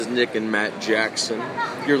Nick and Matt Jackson.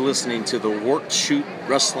 You're listening to the Work Shoot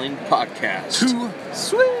Wrestling Podcast. Too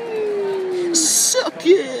sweet! Suck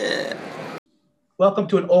it! Welcome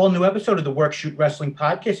to an all-new episode of the Work Shoot Wrestling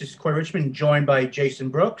Podcast. This is Corey Richmond, joined by Jason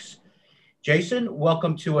Brooks. Jason,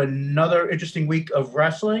 welcome to another interesting week of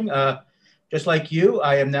wrestling. Just like you,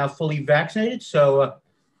 I am now fully vaccinated, so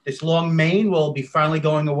this long mane will be finally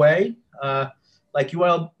going away. Like you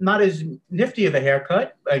are, not as nifty of a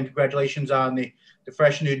haircut, and congratulations on the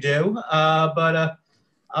fresh new do. But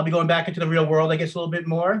I'll be going back into the real world, I guess, a little bit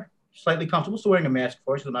more, slightly comfortable. Still wearing a mask, of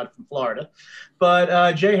course, because I'm not from Florida.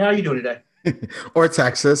 But Jay, how are you doing today? Or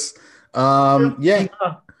Texas. Yeah,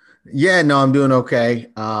 no, I'm doing okay.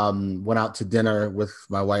 Went out to dinner with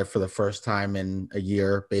my wife for the first time in a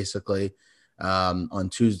year, basically, on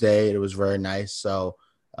Tuesday. It was very nice. So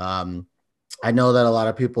I know that a lot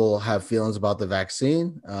of people have feelings about the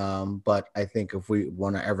vaccine, but I think if we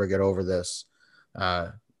want to ever get over this,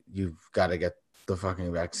 you've got to get the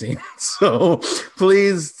fucking vaccine. So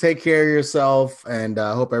please take care of yourself, and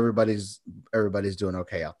I hope everybody's doing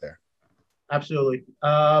okay out there. Absolutely.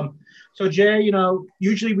 So Jay,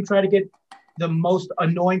 usually we try to get the most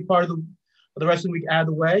annoying part of the wrestling week out of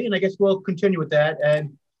the way, and I guess we'll continue with that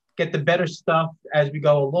and get the better stuff as we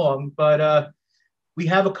go along. But we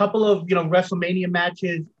have a couple of WrestleMania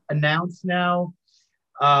matches announced now.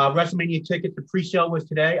 WrestleMania tickets, the pre-sale was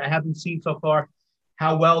today. I haven't seen so far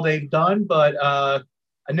how well they've done, but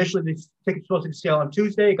initially the tickets were supposed to sale on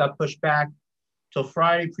Tuesday. It got pushed back till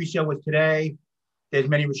Friday. Pre-sale was today. There's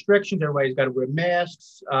many restrictions. Everybody's got to wear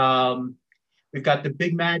masks. We've got the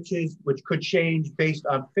big matches, which could change based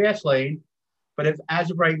on Fastlane. But as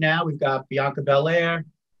of right now, we've got Bianca Belair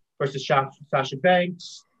versus Sasha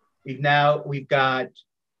Banks. We've got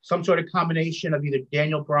some sort of combination of either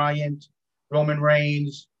Daniel Bryan, Roman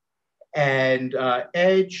Reigns, and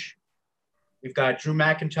Edge. We've got Drew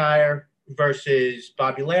McIntyre versus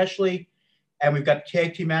Bobby Lashley. And we've got the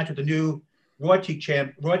tag team match with the new Raw Tag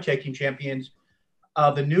Team Champions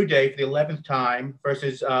of the New Day for the 11th time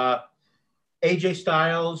versus AJ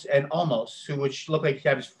Styles and Omos, which look like he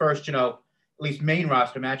had his first, at least main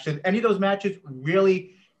roster match. So any of those matches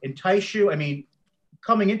really entice you? I mean,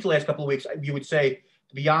 coming into the last couple of weeks, you would say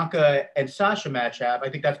the Bianca and Sasha match I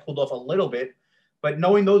think that's cooled off a little bit. But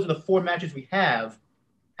knowing those are the four matches we have,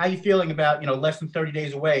 how are you feeling about, less than 30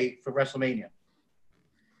 days away for WrestleMania?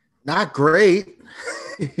 Not great.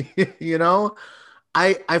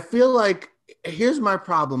 I feel like here's my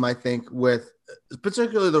problem, I think, with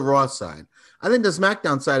particularly the Raw side. I think the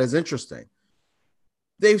SmackDown side is interesting.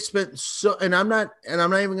 They've spent and I'm not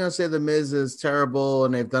even going to say the Miz is terrible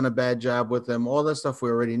and they've done a bad job with him. All that stuff we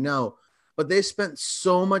already know. But they spent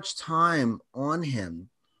so much time on him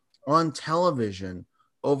on television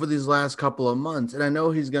over these last couple of months. And I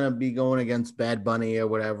know he's going to be going against Bad Bunny or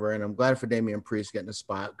whatever. And I'm glad for Damian Priest getting a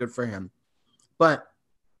spot. Good for him. But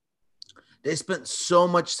they spent so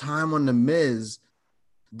much time on the Miz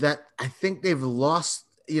that I think they've lost,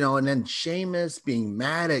 and then Sheamus being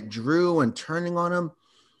mad at Drew and turning on him.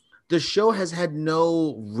 The show has had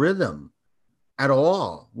no rhythm at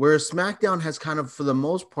all, whereas SmackDown has kind of, for the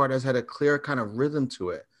most part, has had a clear kind of rhythm to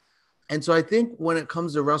it. And so I think when it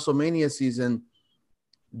comes to WrestleMania season,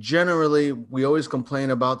 generally we always complain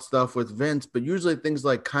about stuff with Vince, but usually things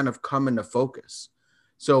like kind of come into focus.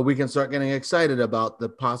 So we can start getting excited about the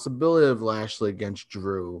possibility of Lashley against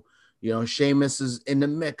Drew. Sheamus is in the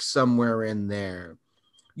mix somewhere in there.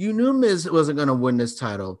 You knew Miz wasn't going to win this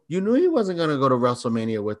title. You knew he wasn't going to go to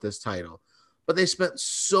WrestleMania with this title. But they spent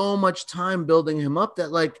so much time building him up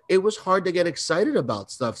that, it was hard to get excited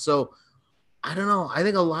about stuff. So, I don't know. I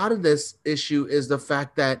think a lot of this issue is the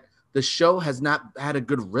fact that the show has not had a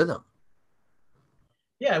good rhythm.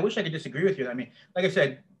 Yeah, I wish I could disagree with you. I mean, like I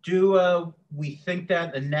said, do we think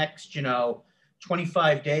that the next,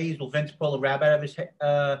 25 days will Vince pull a rabbit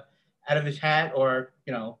out of his hat, or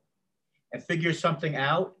and figure something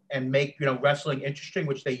out and make wrestling interesting,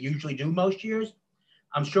 which they usually do most years?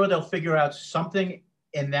 I'm sure they'll figure out something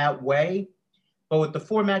in that way. But with the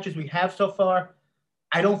four matches we have so far,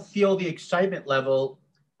 I don't feel the excitement level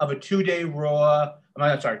of a two-day Raw.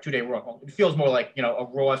 Two-day Raw. It feels more like, a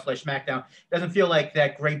Raw / SmackDown. It doesn't feel like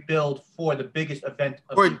that great build for the biggest event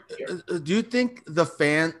of the year. Do you think the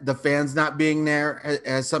fans not being there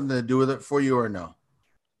has something to do with it for you, or no?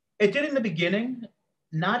 It did in the beginning,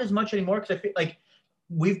 not as much anymore, because I feel like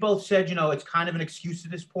we've both said, it's kind of an excuse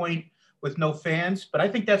at this point with no fans. But I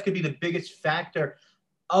think that's going to be the biggest factor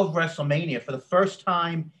of WrestleMania. For the first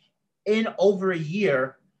time in over a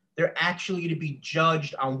year, they're actually going to be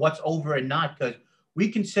judged on what's over and not, because we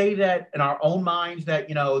can say that in our own minds that,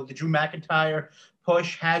 the Drew McIntyre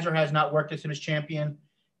push has or has not worked as him as champion.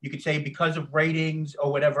 You could say because of ratings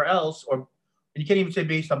or whatever else, and you can't even say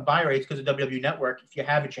based on buy rates because of WWE Network. If you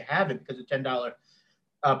have it, you have it because of $10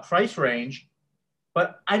 price range.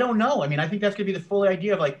 But I don't know. I mean, I think that's going to be the full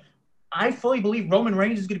idea of like, I fully believe Roman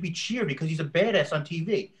Reigns is going to be cheered because he's a badass on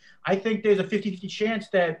TV. I think there's a 50-50 chance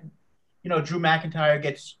that, Drew McIntyre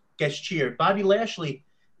gets cheered. Bobby Lashley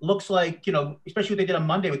looks like, especially what they did on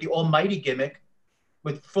Monday with the almighty gimmick,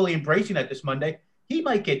 with fully embracing that this Monday, he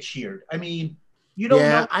might get cheered. I mean, you don't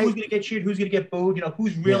know who's going to get cheered, who's going to get booed,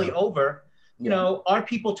 who's really over. Are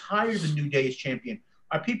people tired of the New Day as champion?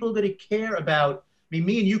 Are people going to care about,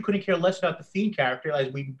 me and you couldn't care less about the Fiend character,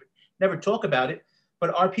 as we never talk about it,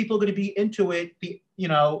 but are people going to be into it,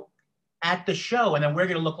 at the show? And then we're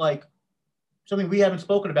going to look like something we haven't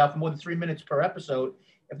spoken about for more than 3 minutes per episode,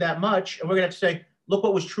 if that much. And we're going to have to say, look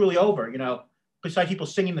what was truly over, besides people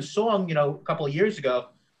singing the song, a couple of years ago.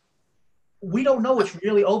 We don't know what's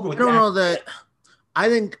really over with that. I don't know that. I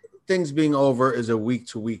think things being over is a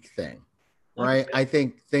week-to-week thing, right? Okay. I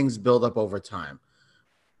think things build up over time.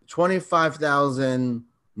 25,000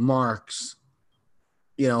 marks,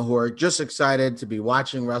 who are just excited to be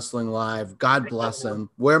watching wrestling live. God bless them.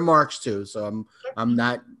 We're marks too, so I'm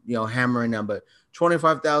not hammering them, but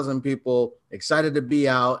 25,000 people excited to be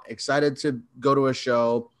out, excited to go to a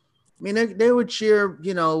show. I mean, they would cheer,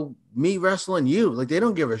 me wrestling you. Like, they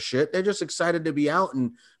don't give a shit. They're just excited to be out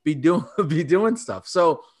and be doing stuff.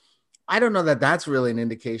 So I don't know that that's really an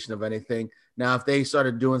indication of anything. Now, if they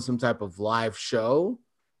started doing some type of live show,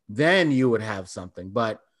 then you would have something.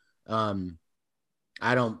 But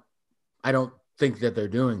I don't think that they're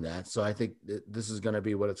doing that. So I think this is going to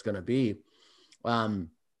be what it's going to be.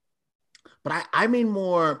 But I mean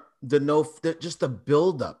more just the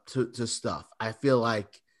build up to stuff. I feel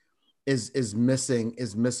like is missing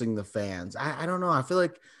the fans. I don't know. I feel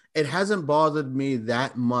like it hasn't bothered me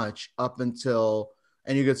that much up until,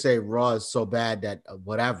 and you could say Raw is so bad that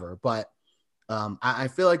whatever, but I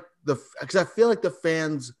feel like the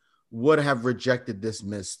fans would have rejected this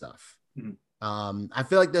Miz stuff. Mm-hmm. I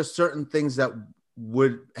feel like there's certain things that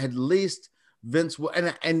would at least Vince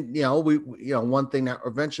and we one thing that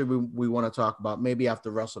eventually we want to talk about maybe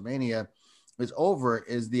after WrestleMania is over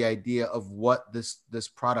is the idea of what this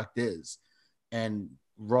product is, and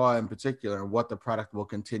Raw in particular, and what the product will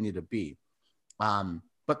continue to be.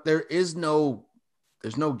 But there's no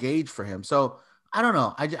gauge for him. So I don't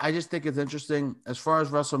know. I just think it's interesting as far as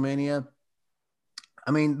WrestleMania.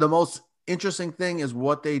 I mean, the most interesting thing is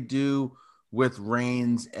what they do with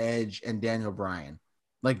Reigns, Edge, and Daniel Bryan.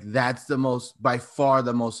 Like, that's by far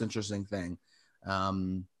the most interesting thing.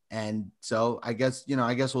 And so I guess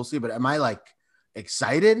we'll see. But am I like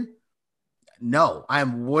excited? No, I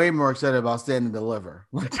am way more excited about Stand and Deliver.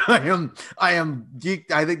 Like, I am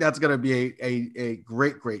geeked. I think that's going to be a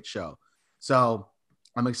great show. So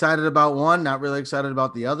I'm excited about one, not really excited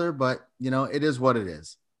about the other, but it is what it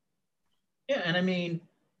is. Yeah. And I mean,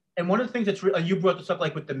 and one of the things that's you brought this up,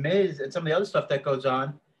 like with the Miz and some of the other stuff that goes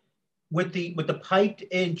on with the piped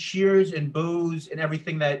in cheers and boos and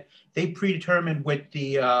everything that they predetermined with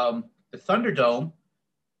the Thunderdome.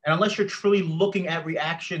 And unless you're truly looking at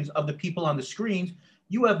reactions of the people on the screens,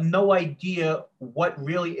 you have no idea what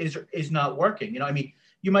really is not working. I mean,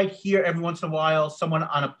 you might hear every once in a while someone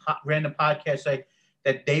on a random podcast say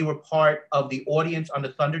that they were part of the audience on the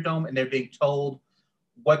Thunderdome and they're being told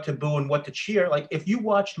what to boo and what to cheer. Like, if you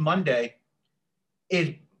watched Monday,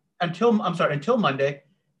 until Monday,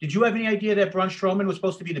 did you have any idea that Braun Strowman was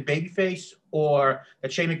supposed to be the babyface or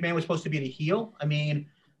that Shane McMahon was supposed to be the heel? I mean,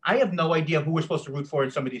 I have no idea who we're supposed to root for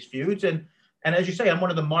in some of these feuds. And as you say, I'm one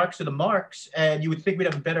of the marks of the marks, and you would think we'd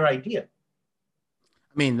have a better idea.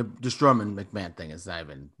 I mean, the Strowman McMahon thing is not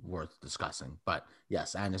even worth discussing. But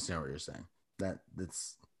yes, I understand what you're saying. Yeah.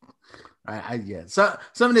 So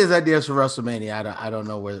some of these ideas for WrestleMania, I don't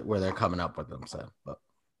know where they're coming up with them. So, but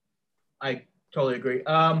I totally agree.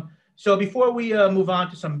 So before we move on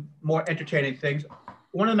to some more entertaining things,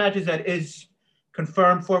 one of the matches that is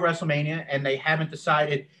confirmed for WrestleMania, and they haven't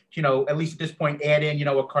decided, at least at this point, add in,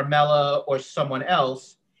 a Carmella or someone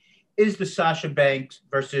else, is the Sasha Banks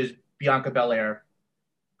versus Bianca Belair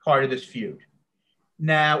part of this feud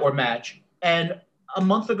or match. And a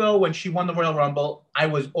month ago when she won the Royal Rumble, I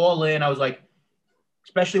was all in. I was like,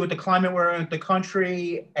 especially with the climate we're in the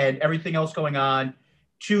country and everything else going on,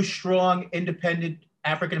 two strong, independent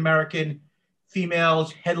African-American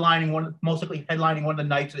females most likely headlining one of the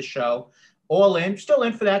nights of the show. All in, still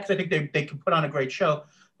in for that because I think they can put on a great show.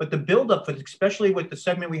 But the build-up for especially with the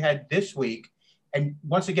segment we had this week, and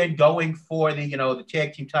once again going for the the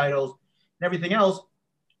tag team titles and everything else,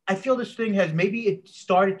 I feel this thing has maybe it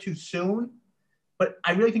started too soon, But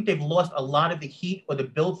I really think they've lost a lot of the heat or the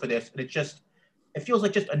build for this, and it feels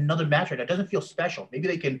like just another match right now. It doesn't feel special. Maybe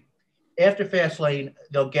they can, after Fastlane,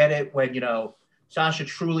 they'll get it when Sasha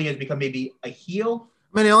truly has become maybe a heel.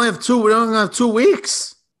 I mean, they only have 2. We only have 2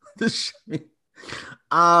 weeks.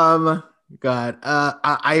 God,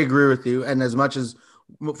 I agree with you. And as much as,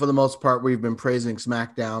 for the most part, we've been praising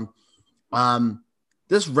SmackDown,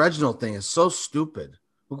 this Reginald thing is so stupid.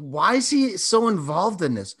 Why is he so involved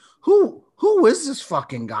in this? Who is this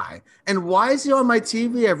fucking guy? And why is he on my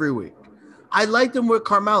TV every week? I liked him with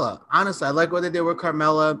Carmella. Honestly, I like what they did with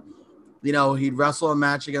Carmella. He'd wrestle a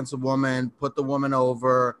match against a woman, put the woman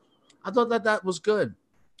over. I thought that was good.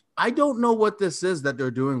 I don't know what this is that they're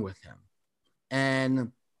doing with him.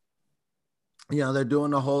 And, they're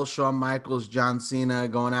doing the whole Shawn Michaels, John Cena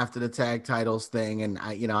going after the tag titles thing. And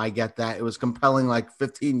I get that. It was compelling like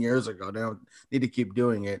 15 years ago. They don't need to keep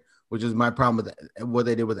doing it, which is my problem with what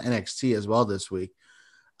they did with NXT as well this week.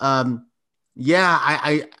 I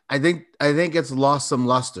think it's lost some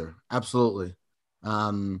luster. Absolutely.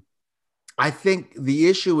 I think the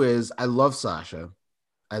issue is I love Sasha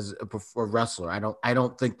as a wrestler. I don't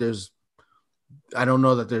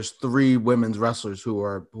know that there's 3 women's wrestlers who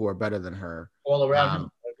are better than her all around.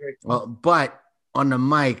 I agree. Well, but on the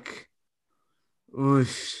mic,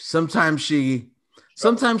 sometimes she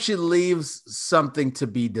leaves something to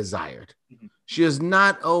be desired. Mm-hmm. She is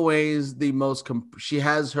not always the most. She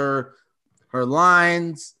has her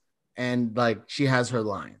lines, and she has her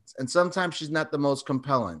lines, and sometimes she's not the most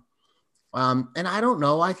compelling. And I don't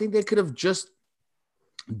know. I think they could have just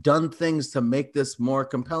done things to make this more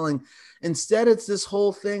compelling. Instead, it's this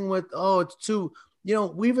whole thing with, it's too,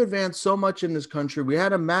 we've advanced so much in this country. We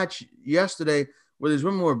had a match yesterday where these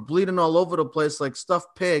women were bleeding all over the place like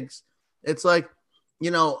stuffed pigs. It's like, we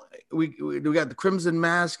got the Crimson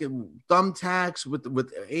Mask and thumbtacks with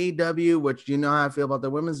AEW, which how I feel about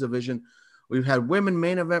the women's division. We've had women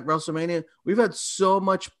main event WrestleMania. We've had so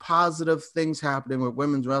much positive things happening with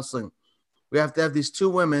women's wrestling. We have to have these 2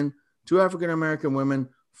 women, 2 African-American women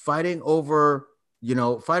fighting over the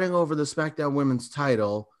SmackDown women's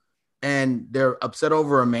title, and they're upset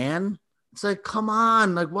over a man. It's like, come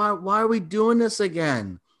on. Why are we doing this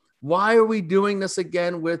again? Why are we doing this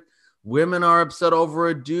again with women are upset over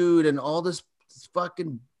a dude and all this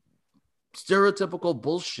fucking stereotypical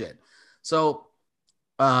bullshit? So,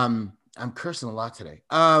 I'm cursing a lot today.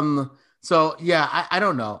 So yeah, I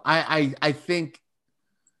don't know. I think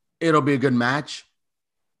it'll be a good match,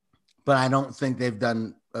 but I don't think they've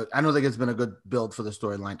done. I don't think it's been a good build for the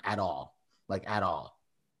storyline at all. At all.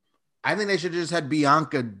 I think they should just had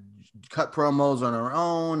Bianca cut promos on her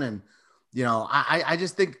own, and I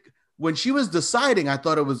just think when she was deciding, I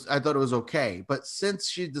thought it was okay, but since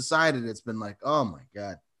she decided, it's been like, oh my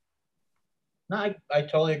god. No, I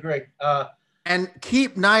totally agree. And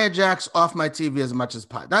keep Nia Jax off my TV as much as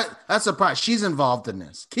possible. That's a part. She's involved in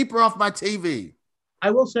this. Keep her off my TV.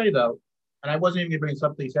 I will say though, and I wasn't even going to bring this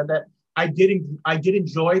up until you said that, I did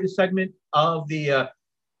enjoy the segment of the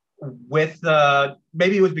with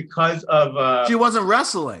maybe it was because of she wasn't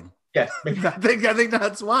wrestling. Yes, I think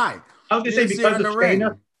that's why. I was going to say because of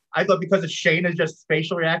Shayna. I thought because of Shayna's just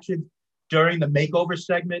facial reaction during the makeover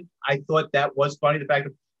segment, I thought that was funny. The fact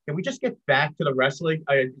that, can we just get back to the wrestling?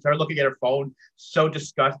 I started looking at her phone, so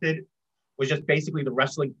disgusted. It was just basically the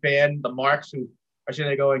wrestling fan, the marks, who are sitting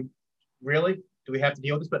there going, really? Do we have to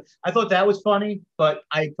deal with this? But I thought that was funny, but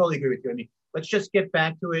I totally agree with you. I mean, let's just get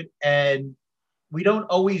back to it. And we don't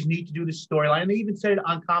always need to do this storyline. And they even said it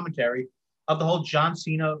on commentary of the whole John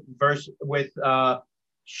Cena versus with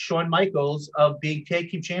Shawn Michaels of being tag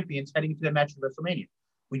team champions heading into the match at WrestleMania.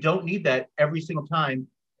 We don't need that every single time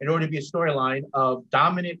in order to be a storyline of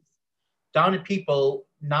dominant people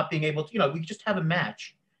not being able to, we just have a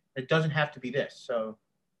match. It doesn't have to be this. So.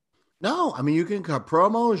 No, I mean, you can cut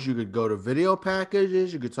promos. You could go to video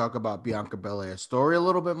packages. You could talk about Bianca Belair's story a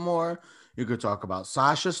little bit more. You could talk about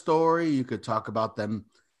Sasha's story. You could talk about them,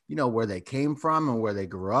 where they came from and where they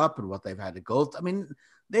grew up and what they've had to go through. I mean,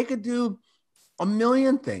 they could do a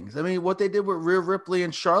million things. I mean, what they did with Rhea Ripley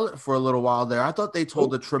and Charlotte for a little while there, I thought they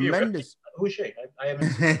told a tremendous. Who is she? I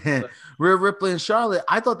haven't. Rhea Ripley and Charlotte.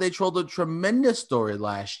 I thought they told a tremendous story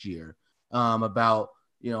last year about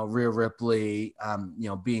Rhea Ripley,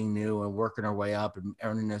 being new and working her way up and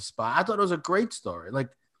earning this spot. I thought it was a great story.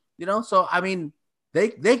 So I mean,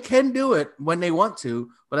 they can do it when they want to,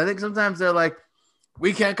 but I think sometimes they're like,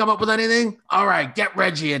 we can't come up with anything. All right, get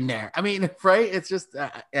Reggie in there. I mean, right? It's just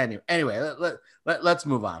anyway. Let's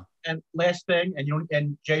move on. And last thing,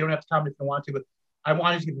 and Jay, you don't have to comment if you want to, but I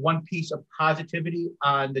wanted to give one piece of positivity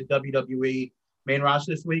on the WWE main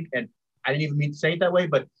roster this week, and I didn't even mean to say it that way,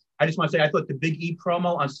 but I just want to say I thought the Big E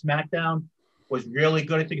promo on SmackDown was really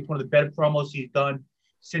good. I think it's one of the better promos he's done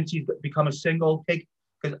since he's become a single.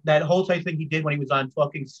 Because that whole type thing he did when he was on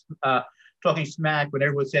Talking Smack, when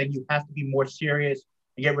everyone was saying you have to be more serious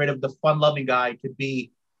and get rid of the fun-loving guy to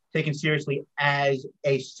be taken seriously as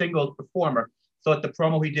a singles performer. Thought the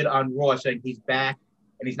promo he did on Raw saying he's back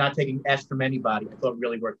and he's not taking S from anybody, I thought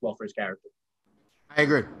really worked well for his character. I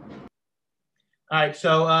agree. All right,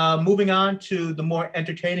 so moving on to the more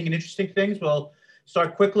entertaining and interesting things. We'll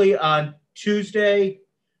start quickly on Tuesday,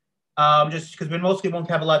 just because we mostly won't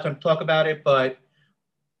have a lot of time to talk about it. But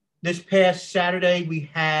this past Saturday, we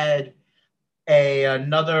had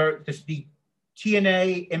the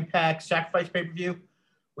TNA Impact Sacrifice pay-per-view.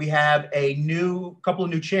 We have couple of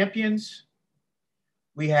new champions.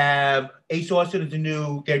 We have Ace Austin as their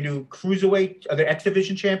new cruiserweight, their X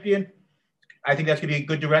Division champion. I think that's going to be a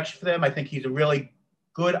good direction for them. I think he's a really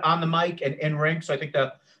good on the mic and in ring, so I think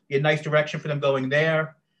that'll be a nice direction for them going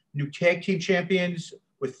there. New tag team champions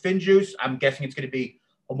with FinJuice. I'm guessing it's going to be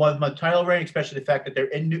a one-month title reign, especially the fact that they're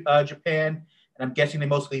in Japan, and I'm guessing they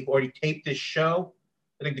mostly have already taped this show.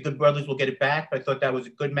 I think the Good Brothers will get it back, but I thought that was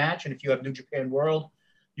a good match, and if you have New Japan World,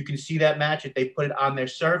 you can see that match if they put it on their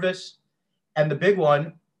service. And the big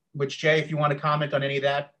one, which, Jay, if you want to comment on any of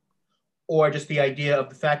that, or just the idea of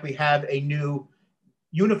the fact we have a new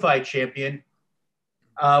unified champion.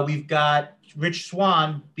 We've got Rich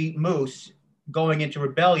Swann beat Moose going into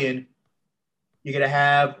Rebellion. You're going to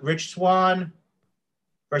have Rich Swann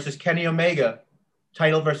versus Kenny Omega,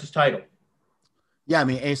 title versus title. Yeah, I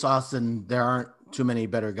mean, Ace Austin, there aren't too many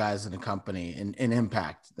better guys in the company in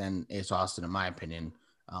Impact than Ace Austin, in my opinion,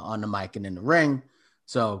 on the mic and in the ring.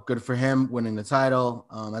 So good for him winning the title.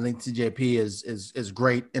 I think TJP is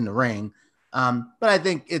great in the ring, but I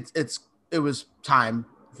think it was time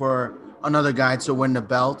for another guy to win the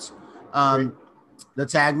belt. The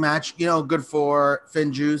tag match, good for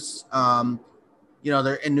FinJuice.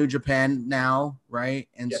 They're in New Japan now, right?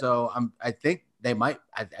 And so I think they might.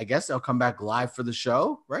 I guess they'll come back live for the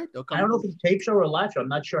show, right? I don't know if it's a tape show or a live show. I'm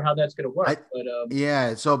not sure how that's going to work.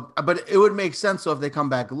 But it would make sense. So if they come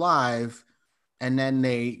back live. And then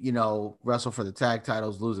they, wrestle for the tag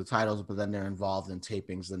titles, lose the titles, but then they're involved in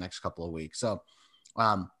tapings the next couple of weeks. So,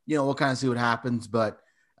 we'll kind of see what happens, but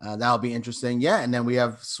that'll be interesting. Yeah. And then we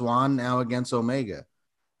have Swann now against Omega.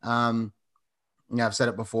 I've said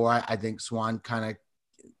it before. I think Swann kind of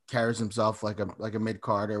carries himself like a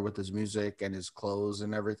mid-carder with his music and his clothes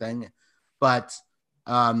and everything. But,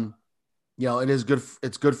 it is good.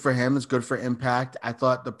 It's good for him. It's good for Impact. I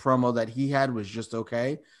thought the promo that he had was just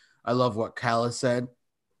okay. I love what Callis said.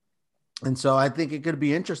 And so I think it could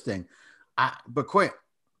be interesting. But quick,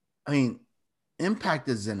 I mean, Impact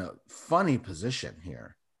is in a funny position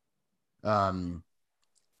here.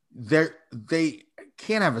 They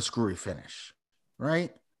can't have a screwy finish,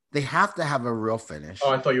 right? They have to have a real finish.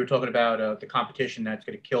 Oh, I thought you were talking about the competition that's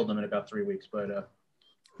going to kill them in about 3 weeks. But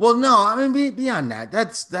well, no, I mean, beyond that,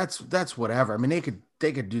 that's whatever. I mean,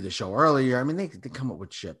 they could do the show earlier. I mean, they come up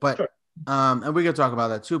with shit, but. Sure. And we could talk about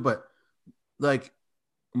that too, but like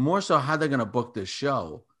more so how they're going to book this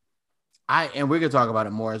show. And we could talk about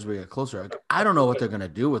it more as we get closer. Like, I don't know what they're going to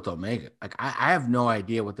do with Omega. Like, I have no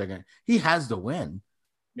idea what they're going to, he has to win.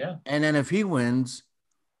 Yeah. And then if he wins,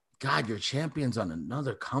 God, your champion's on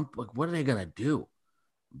another company. Like, what are they going to do?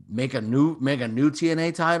 Make a new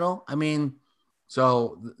TNA title? I mean,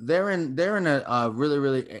 so they're in a really,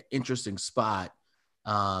 really interesting spot.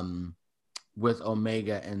 With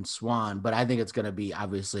Omega and Swann, but I think it's going to be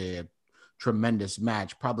obviously a tremendous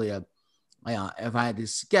match. Probably if I had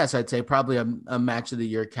to guess, I'd say probably a match of the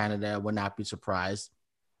year candidate. I would not be surprised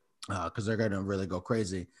because they're going to really go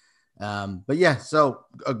crazy. But yeah, so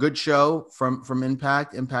a good show from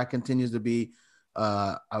Impact. Impact continues to be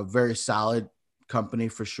a very solid company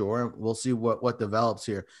for sure. We'll see what develops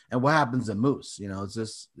here and what happens to Moose.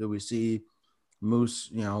 Do we see Moose,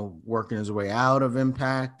 working his way out of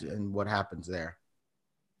Impact, and what happens there?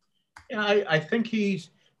 Yeah, I think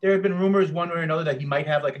there have been rumors one way or another that he might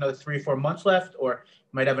have like another 3 or 4 months left, or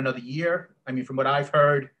might have another year. I mean, from what I've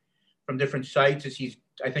heard from different sites is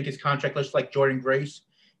I think his contract list, like Jordan Grace,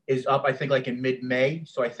 is up, I think like in mid-May.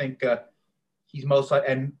 So I think he's most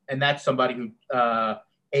likely, and that's somebody who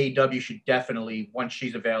AEW should definitely, once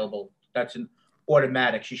she's available, that's an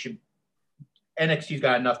automatic. NXT's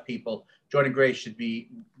got enough people. Jordan Grace should be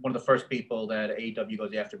one of the first people that AEW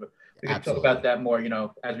goes after, but we can talk about that more,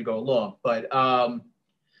 as we go along. But I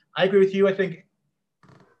agree with you. I think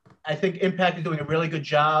Impact is doing a really good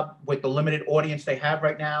job with the limited audience they have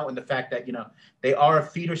right now, and the fact that they are a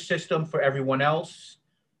feeder system for everyone else.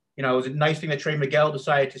 It was a nice thing that Trey Miguel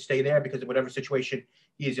decided to stay there because of whatever situation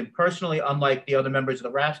He is impersonally unlike the other members of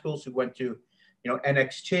the Rascals who went to,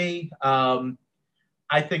 NXT.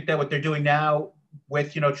 I think that what they're doing now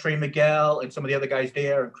with, Trey Miguel and some of the other guys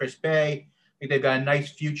there and Chris Bay, I think they've got a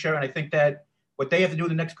nice future. And I think that what they have to do in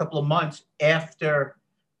the next couple of months after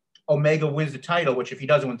Omega wins the title, which if he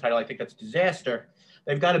doesn't win the title, I think that's a disaster.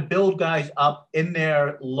 They've got to build guys up in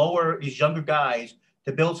their these younger guys,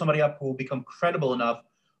 to build somebody up who will become credible enough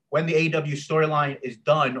when the AEW storyline is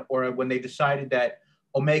done, or when they've decided that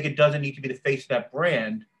Omega doesn't need to be the face of that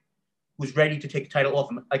brand, who's ready to take the title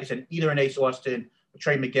off him. Like I said, either an Ace Austin, a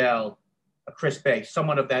Trey Miguel, a Chris Bay,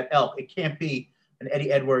 someone of that ilk. It can't be an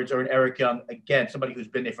Eddie Edwards or an Eric Young, again, somebody who's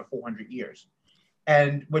been there for 400 years.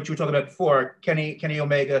 And what you were talking about before, Kenny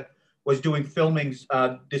Omega was doing filmings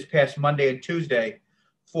this past Monday and Tuesday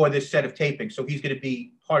for this set of taping. So he's going to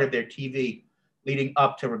be part of their TV leading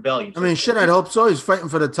up to Rebellion. I mean, shit, I'd hope so. He's fighting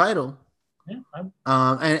for the title. Yeah.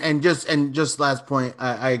 And just last point,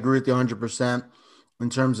 I agree with you 100% in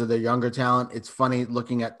terms of their younger talent. It's funny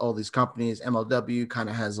looking at all these companies. MLW kind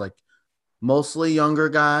of has like mostly younger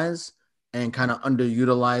guys and kind of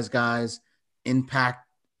underutilized guys. Impact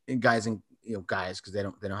guys and guys because they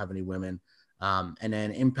don't have any women. And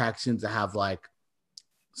then Impact seems to have like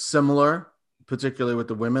similar, particularly with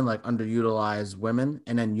the women, like underutilized women,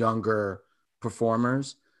 and then younger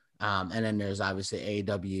performers. And then there's obviously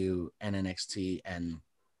AEW and NXT and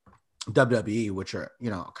WWE, which are,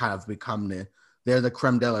 kind of become they're the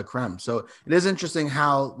creme de la creme. So it is interesting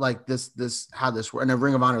how like how this works. And the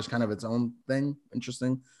Ring of Honor is kind of its own thing.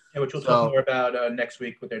 Interesting. Yeah, which we'll talk more about next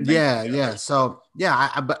week with their. Yeah. So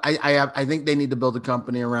I think they need to build a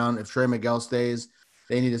company around. If Trey Miguel stays,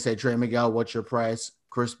 they need to say, Trey Miguel, what's your price?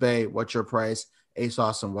 Chris Bay, what's your price? Ace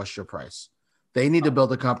Austin, what's your price? They need to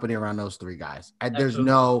build a company around those three guys. There's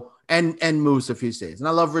no and Moose if he stays. And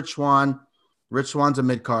I love Rich Swann. Rich Swann's a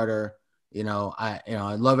mid-carder.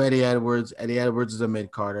 I love Eddie Edwards. Eddie Edwards is a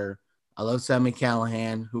mid-carder. I love Sami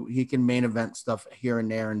Callihan, who he can main event stuff here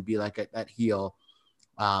and there and be like that heel.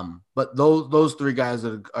 But those three guys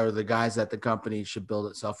are the guys that the company should build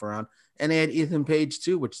itself around. And they had Ethan Page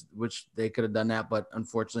too, which they could have done that, but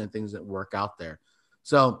unfortunately things didn't work out there.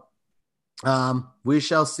 So we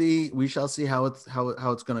shall see how it's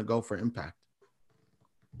going to go for Impact.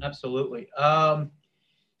 Absolutely.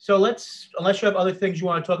 So unless you have other things you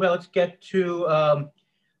want to talk about, let's get to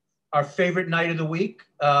our favorite night of the week,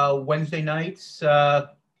 Wednesday nights.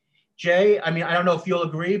 Jay, I mean, I don't know if you'll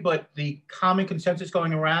agree, but the common consensus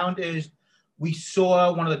going around is we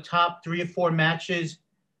saw one of the top 3 or 4 matches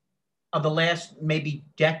of the last maybe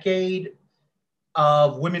decade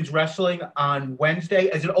of women's wrestling on Wednesday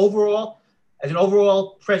as an overall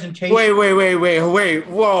presentation. Wait. Whoa.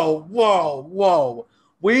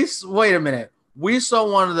 Wait a minute. We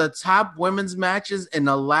saw one of the top women's matches in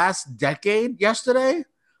the last decade yesterday.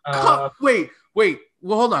 Wait.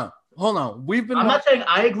 Well, hold on. I'm not saying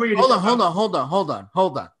I agree. Hold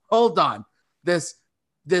on. This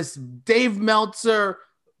Dave Meltzer,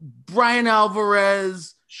 Brian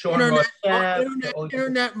Alvarez,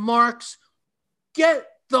 internet marks. Get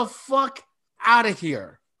the fuck out of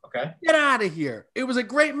here. Okay. Get out of here. It was a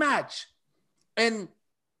great match. And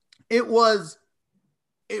it was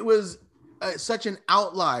such an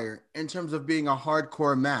outlier in terms of being a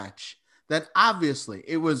hardcore match that obviously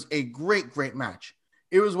it was a great match.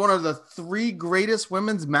 It was one of the 3 greatest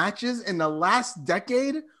women's matches in the last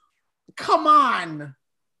decade. Come on.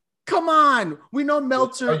 We know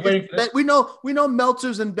Meltzer. We know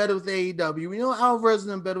Meltzer's in bed with AEW. We know Alvarez is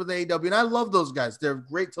in bed with AEW, and I love those guys. They're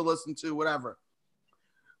great to listen to. Whatever.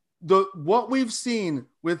 What we've seen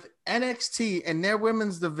with NXT and their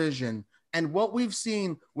women's division, and what we've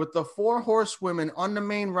seen with the 4 horsewomen on the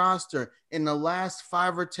main roster in the last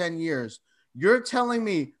 5 or 10 years. You're telling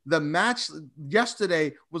me the match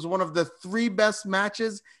yesterday was one of the 3 best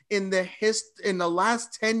matches in the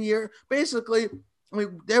last 10 years? Basically,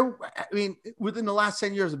 within the last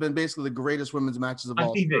 10 years have been basically the greatest women's matches of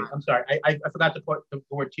all TV. time. I'm sorry, I forgot the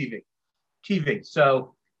word TV. TV.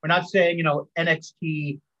 So we're not saying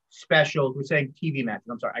NXT specials. We're saying TV matches.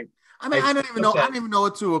 I'm sorry. I don't even know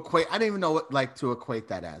what to equate. I don't even know what to equate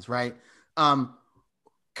that as. Right? Can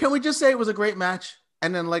we just say it was a great match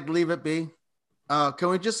and then leave it be? Can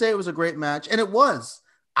we just say it was a great match? And it was.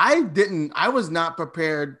 I was not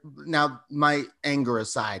prepared. Now, my anger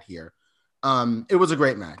aside here, it was a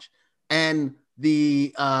great match. And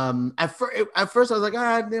at first I was like,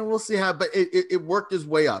 we'll see how, but it worked its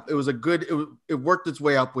way up. It was it worked its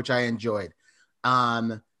way up, which I enjoyed.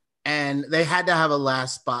 And they had to have a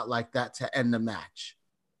last spot like that to end the match.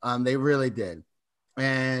 They really did.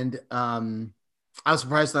 And I was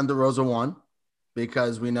surprised Thunder Rosa won.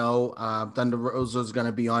 because we know Thunder Rosa is going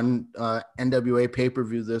to be on NWA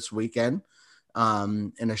pay-per-view this weekend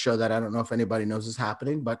in a show that I don't know if anybody knows is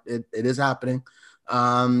happening, but it is happening.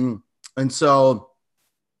 And so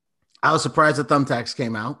I was surprised the thumbtacks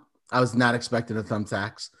came out. I was not expecting the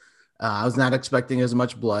thumbtacks. I was not expecting as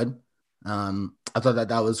much blood. I thought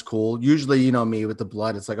that was cool. Usually, you know me with the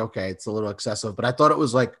blood, it's like, okay, it's a little excessive, but I thought it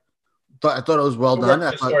was I thought it was well done.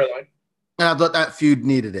 And I thought that feud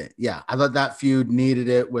needed it. Yeah, I thought that feud needed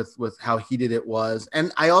it with how heated it was.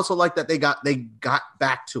 And I also like that they got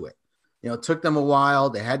back to it. You know, it took them a while.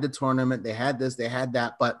 They had the tournament. They had this. They had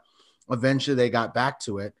that. But eventually they got back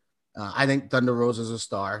to it. I think Thunder Rosa is a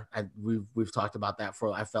star. We've talked about that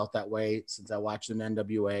I felt that way since I watched an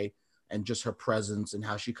NWA, and just her presence and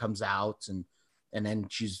how she comes out. And then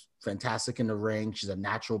she's fantastic in the ring. She's a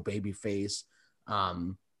natural baby face.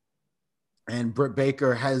 And Britt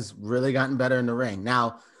Baker has really gotten better in the ring.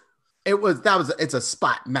 Now, it's a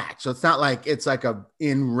spot match. So it's not like it's like a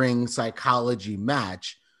in-ring psychology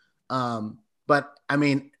match. But I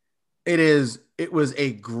mean, it was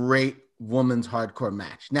a great women's hardcore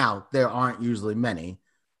match. Now, there aren't usually many.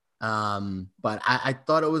 But I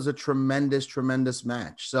thought it was a tremendous, tremendous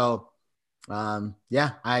match. So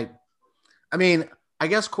yeah, I mean, I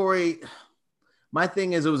guess, Corey, my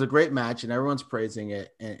thing is it was a great match and everyone's praising it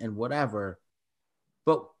and whatever.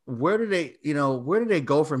 But where do they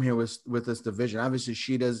go from here with this division? Obviously,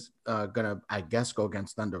 Shida's gonna, I guess, go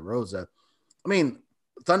against Thunder Rosa. I mean,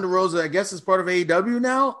 Thunder Rosa, I guess, is part of AEW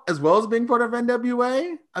now, as well as being part of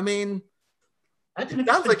NWA. I mean, it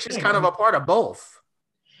sounds like she's kind of a part of both.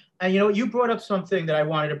 And you brought up something that I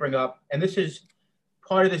wanted to bring up, and this is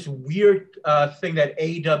part of this weird thing that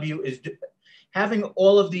AEW is having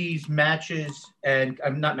all of these matches, and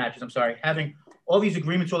having all these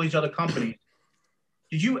agreements with all these other companies.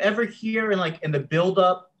 Did you ever hear in the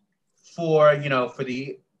build-up for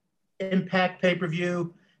the Impact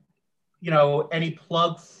pay-per-view, any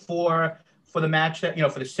plug for the match that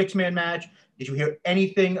for the 6-man match? Did you hear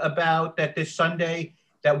anything about that this Sunday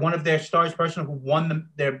that one of their stars person who won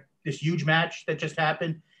this huge match that just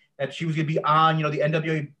happened, that she was going to be on the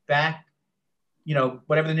NWA back,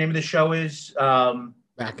 whatever the name of the show is,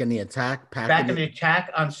 Back in the Attack, back in the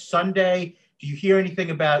Attack on Sunday? Do you hear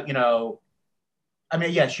anything about I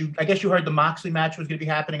mean, yes, I guess you heard the Moxley match was going to be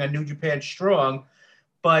happening on New Japan Strong,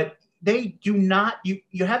 but they do not.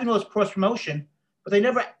 You're having all this cross promotion, but they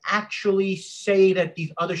never actually say that these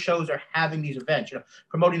other shows are having these events,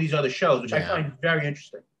 promoting these other shows, which I find very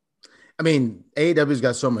interesting. I mean, AEW's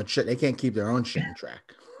got so much shit; they can't keep their own shit in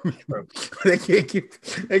track. They can't keep.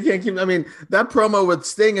 I mean, that promo with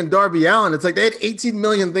Sting and Darby Allin, it's like they had 18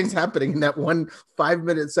 million things happening in that one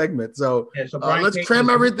 5-minute segment. So, let's cram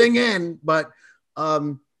everything in. But I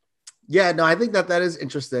think that is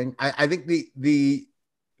interesting. I think the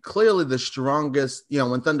clearly the strongest,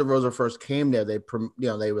 when Thunder Rosa first came there, they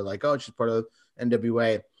were like, oh, she's part of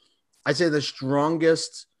NWA. I say the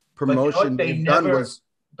strongest promotion they've done was,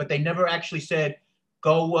 but they never actually said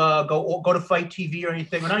go to Fight TV or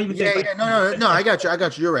anything. We're not even saying no. I got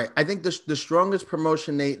you. You're right. I think the strongest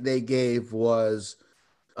promotion they gave was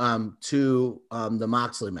to the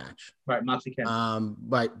Moxley match. Right, Moxley Ken.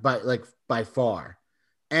 By far.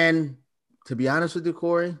 And to be honest with you,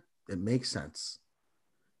 Corey, it makes sense.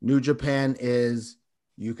 New Japan is,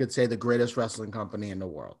 you could say, the greatest wrestling company in the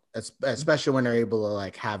world, especially when they're able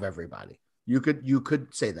to have everybody. You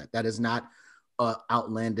could say that. That is not an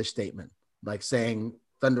outlandish statement. Like saying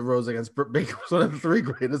Thunder Rosa against Britt Baker was one of the 3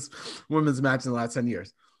 greatest women's matches in the last 10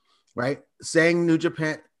 years, right? Saying New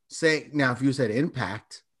Japan, now if you said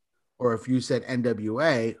Impact or if you said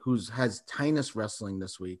NWA, has Tinus wrestling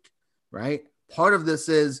this week, right? Part of this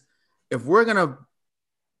is, if we're going to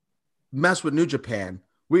mess with New Japan,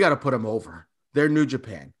 we got to put them over. They're New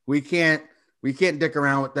Japan. We can't dick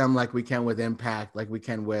around with them like we can with Impact, like we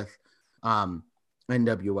can with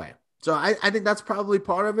NWA. So I think that's probably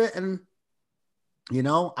part of it. And,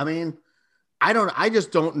 I mean, I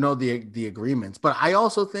just don't know the agreements, but I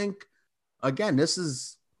also think, again, this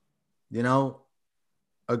is,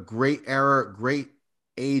 a great era, great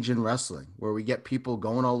age in wrestling where we get people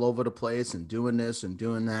going all over the place and doing this and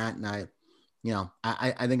doing that. And I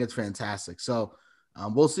think it's fantastic. So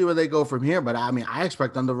we'll see where they go from here. But I mean, I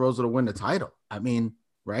expect Thunder Rosa to win the title. I mean,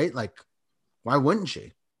 right? Like, why wouldn't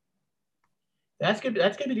she? That's good.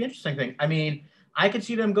 That's going to be the interesting thing. I mean, I could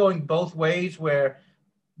see them going both ways, where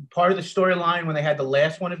part of the storyline when they had the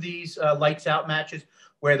last one of these lights out matches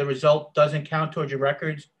where the result doesn't count towards your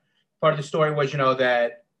records. Part of the story was,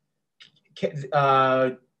 that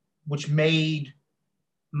which made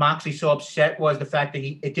Moxley so upset was the fact that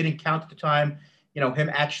it didn't count at the time him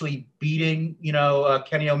actually beating,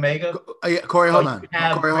 Kenny Omega. Corey, hold You on. could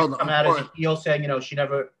have Corey, Britt hold come on. out as Corey. a heel saying, she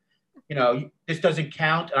never, this doesn't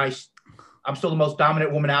count. And I'm still the most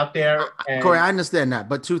dominant woman out there. And Corey, I understand that,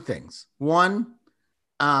 but two things. One,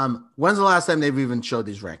 when's the last time they've even showed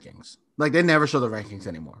these rankings? Like, they never show the rankings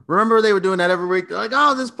anymore. Remember, they were doing that every week. They're like,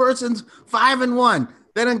 oh, this person's 5-1.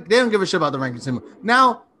 They don't give a shit about the rankings anymore.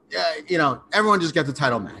 Now, everyone just gets a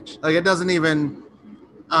title match. Like, it doesn't even.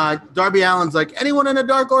 Darby Allin's like, anyone in a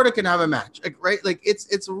Dark Order can have a match, like, right? Like,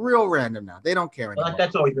 it's real random now. They don't care anymore.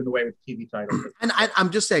 That's always been the way with TV titles. And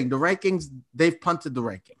I'm just saying, the rankings, they've punted the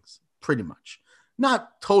rankings pretty much.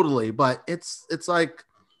 Not totally, but it's like,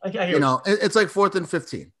 it's like 4th and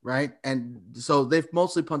 15, right? And so they've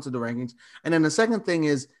mostly punted the rankings. And then the second thing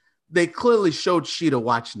is, they clearly showed Shida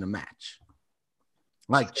watching the match.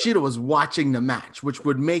 Like, Shida was watching the match, which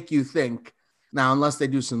would make you think, now, unless they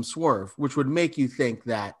do some swerve, which would make you think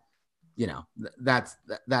that,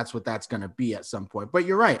 that's what that's going to be at some point. But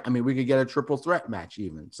you're right. I mean, we could get a triple threat match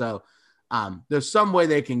even. So there's some way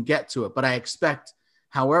they can get to it. But I expect,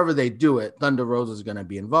 however they do it, Thunder Rosa is going to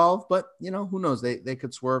be involved. But, who knows? They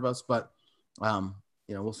could swerve us. But,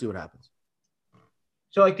 we'll see what happens.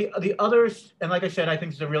 So, like, the others, and like I said, I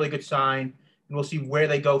think it's a really good sign. And we'll see where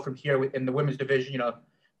they go from here in the women's division.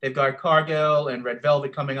 They've got Cargill and Red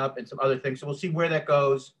Velvet coming up and some other things. So we'll see where that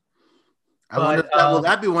goes. I wonder if will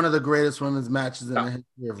that be one of the greatest women's matches in the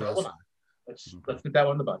history of wrestling? Let's put that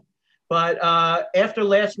one in the butt. But after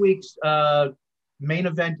last week's main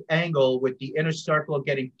event angle with the Inner Circle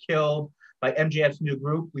getting killed by MJF's new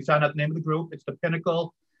group, we found out the name of the group. It's the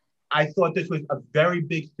Pinnacle. I thought this was a very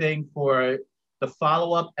big thing for the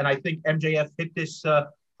follow-up, and I think MJF hit this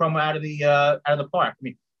promo out of the park. I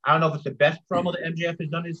mean, I don't know if it's the best promo that MJF has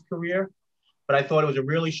done in his career, but I thought it was a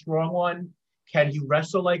really strong one. Can he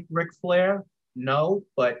wrestle like Ric Flair? No,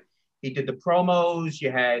 but he did the promos.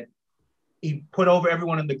 He put over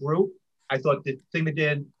everyone in the group. I thought the thing they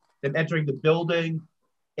did, them entering the building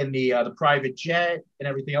in the private jet and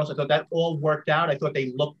everything else, I thought that all worked out. I thought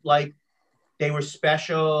they looked like they were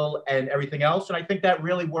special and everything else. And I think that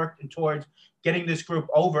really worked towards getting this group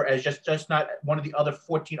over as just not one of the other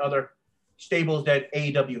 14 other stables that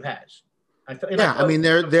AEW has. I mean,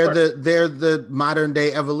 they're the modern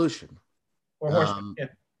day Evolution. Or Horseman,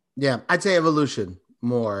 yeah, I'd say Evolution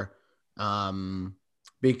more,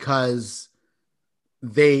 because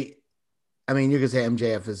you could say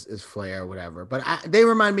MJF is Flair or whatever, but they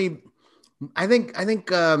remind me. I think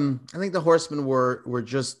the Horsemen were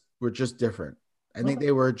just different. I think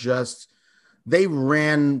they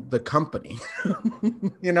ran the company.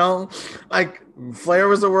 Like, Flair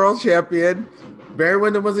was a world champion, Barry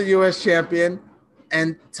Windham was a U.S. champion,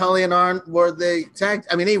 and Tully and Arn were the tag.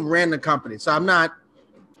 I mean, they ran the company. So I'm not,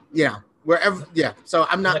 wherever. Yeah. So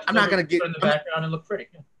I'm not going to get in the background and look pretty.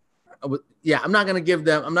 Yeah. I'm not going to give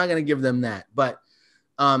them that. But,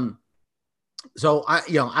 so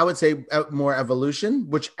I would say more Evolution,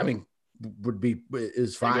 which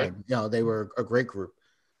is fine. They were a great group.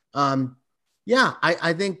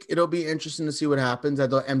 I think it'll be interesting to see what happens. I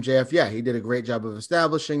thought MJF, he did a great job of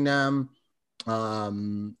establishing them.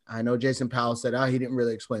 I know Jason Powell said, he didn't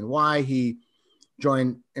really explain why he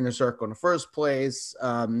joined Inner Circle in the first place.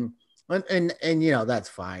 And that's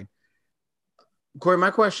fine. Corey,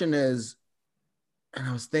 my question is, and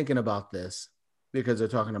I was thinking about this because they're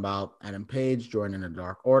talking about Adam Page joining the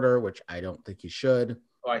Dark Order, which I don't think he should.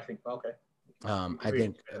 Oh, I think, okay. I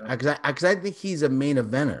think because I think he's a main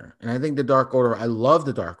eventer, and I think the Dark Order. I love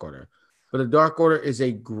the Dark Order, but the Dark Order is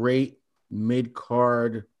a great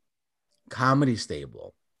mid-card comedy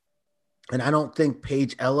stable, and I don't think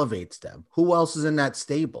Page elevates them. Who else is in that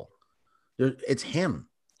stable? It's him.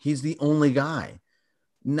 He's the only guy.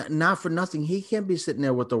 Not for nothing, he can't be sitting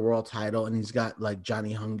there with the world title, and he's got like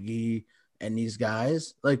Johnny Hungy and these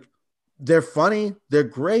guys. Like, they're funny, they're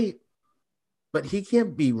great. But he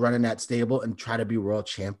can't be running that stable and try to be world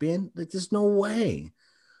champion. Like, there's no way.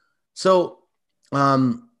 So,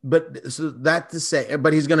 but he's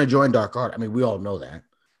going to join Dark Order. I mean, we all know that.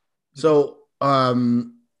 So,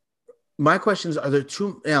 my questions are there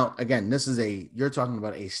two. Now, again, you're talking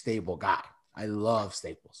about a stable guy. I love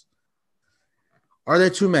stables. Are there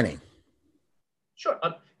too many? Sure.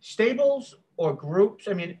 Stables or groups.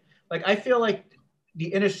 I mean, like, I feel like the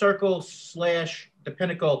Inner Circle / the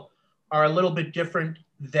Pinnacle are a little bit different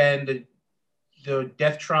than the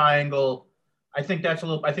Death Triangle. I think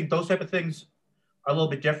those type of things are a little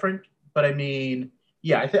bit different. But I mean,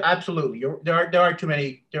 I think absolutely there are too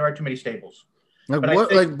many stables.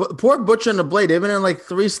 Like poor Butcher and the Blade. They've been in like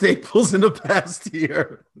 3 staples in the past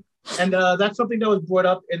year. And that's something that was brought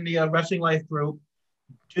up in the Wrestling Life group.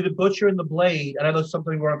 To the Butcher and the Blade, and I know it's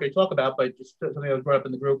something we weren't going to talk about, but just something that was brought up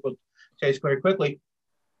in the group. We'll say this very quickly.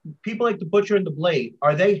 People like the Butcher and the Blade,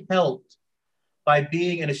 are they helped by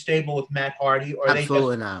being in a stable with Matt Hardy, or are they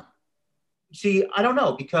Absolutely just not. see? I don't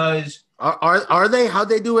know because Are they? How'd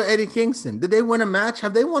they do with Eddie Kingston? Did they win a match?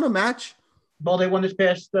 Have they won a match? well, they won this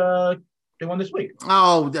week.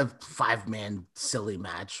 Oh, the 5-man silly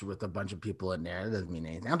match with a bunch of people in there. That doesn't mean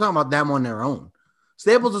anything. I'm talking about them on their own.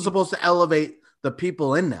 Stables are supposed to elevate the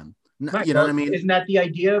people in them. Right. You know what I mean? Isn't that the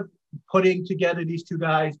idea of putting together these two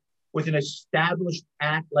guys with an established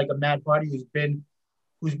act like a Matt Hardy who's been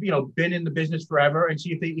in the business forever, and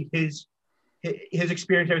see if his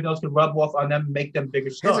experience, everything else, can rub off on them and make them bigger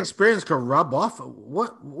stars. His experience could rub off.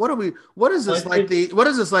 What is this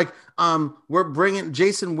like? We're bringing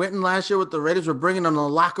Jason Witten last year with the Raiders. We're bringing on a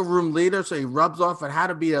locker room leader, so he rubs off on how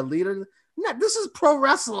to be a leader. No, this is pro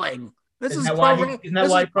wrestling. Isn't that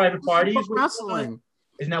why Private Party is wrestling?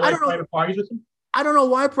 Isn't that why Private Party's with him? I don't know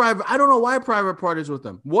why Private Party's with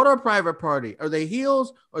them. What are Private Party? Are they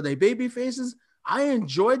heels? Are they baby faces? I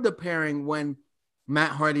enjoyed the pairing when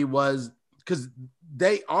Matt Hardy was, because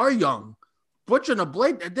they are young. Butcher and the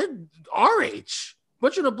Blade, they're our age.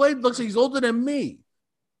 Butcher and the Blade looks like he's older than me.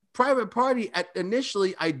 Private Party,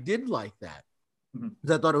 initially, I did like that.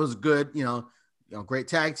 Because I thought it was good, great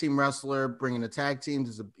tag team wrestler, bringing the tag teams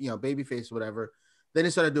as a, babyface or whatever. Then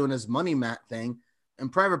he started doing this money mat thing.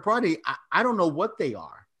 And Private Party, I don't know what they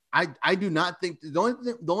are. I do not think the only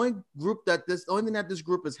thing that this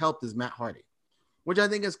group has helped is Matt Hardy, which I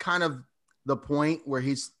think is kind of the point where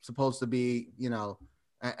he's supposed to be,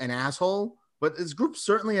 an asshole. But this group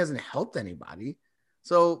certainly hasn't helped anybody.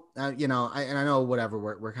 So, I know whatever,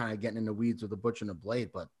 we're kind of getting in the weeds with the Butcher and the Blade,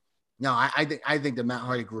 but no, I think the Matt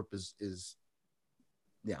Hardy group is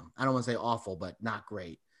I don't want to say awful, but not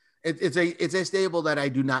great. It's a stable that I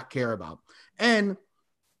do not care about.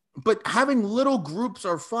 But having little groups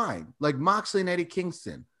are fine. Like Moxley and Eddie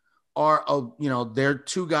Kingston are, they're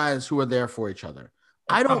two guys who are there for each other.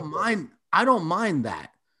 I don't mind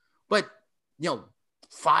that. But,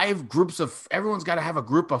 5 groups of, everyone's got to have a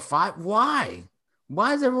group of 5. Why?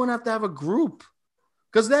 Why does everyone have to have a group?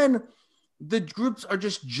 Because then the groups are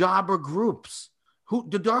just jobber groups.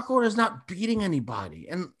 The Dark Order is not beating anybody.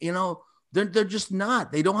 And, they're just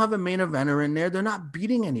not. They don't have a main eventer in there. They're not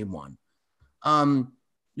beating anyone.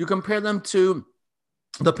 You compare them to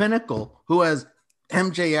the Pinnacle, who has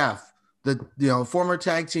MJF, the former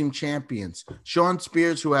tag team champions, Shawn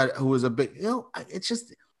Spears, who was a big, it's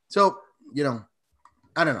just so,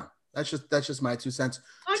 I don't know. That's just my 2 cents.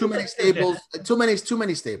 Too many staples.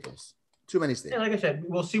 Yeah, like I said,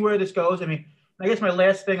 we'll see where this goes. I mean, I guess my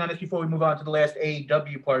last thing on this before we move on to the last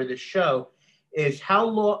AEW part of this show is how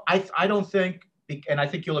long I don't think, and I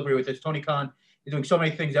think you'll agree with this, Tony Khan is doing so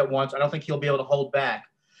many things at once. I don't think he'll be able to hold back.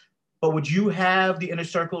 But would you have the Inner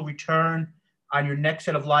Circle return on your next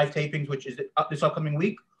set of live tapings, which is this upcoming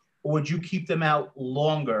week, or would you keep them out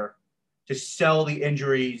longer to sell the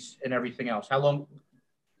injuries and everything else? How long?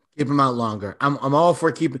 Keep them out longer. I'm all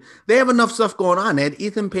for keeping. They have enough stuff going on. They had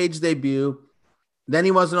Ethan Page debut. Then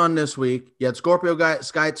he wasn't on this week. You had Scorpio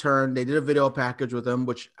Sky turn. They did a video package with him,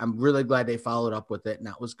 which I'm really glad they followed up with it, and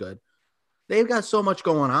that was good. They've got so much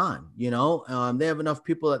going on, They have enough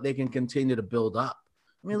people that they can continue to build up.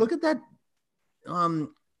 I mean, look at that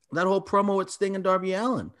that whole promo with Sting and Darby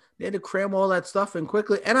Allin. They had to cram all that stuff in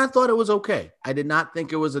quickly, and I thought it was okay. I did not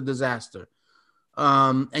think it was a disaster.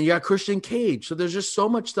 And you got Christian Cage. So there's just so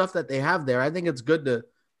much stuff that they have there. I think it's good to,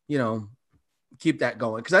 keep that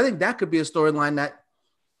going. Because I think that could be a storyline that,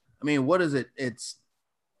 what is it? It's,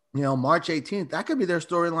 March 18th. That could be their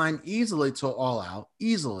storyline easily till All Out,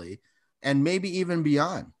 easily, and maybe even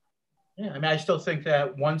beyond. Yeah, I still think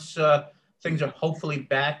that once things are hopefully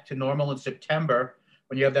back to normal in September,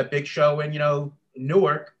 when you have that big show in,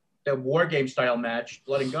 Newark, that War Game style match,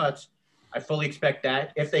 Blood and Guts, I fully expect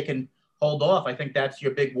that. If they can hold off, I think that's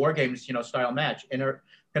your big War Games, style match,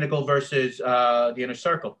 Pinnacle versus the Inner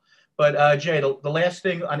Circle. But Jay, the last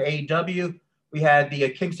thing on AEW, we had the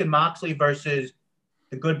Kingston Moxley versus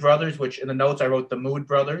the Good Brothers, which in the notes I wrote the Mood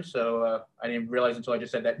Brothers, so I didn't realize until I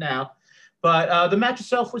just said that now. But the match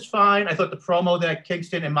itself was fine. I thought the promo that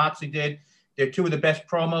Kingston and Moxley did, they're 2 of the best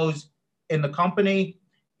promos in the company,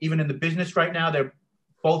 even in the business right now. They're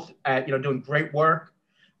both at doing great work.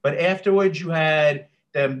 But afterwards, you had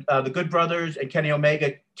them, the Good Brothers and Kenny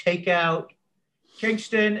Omega take out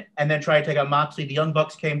Kingston and then try to take out Moxley. The Young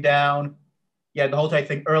Bucks came down. Yeah, the whole time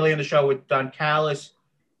thing early in the show with Don Callis,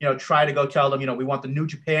 try to go tell them, we want the New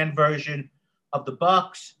Japan version of the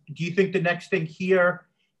Bucks. Do you think the next thing here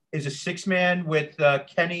is a 6-man with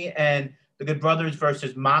Kenny and the Good Brothers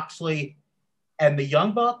versus Moxley and the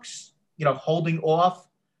Young Bucks, holding off,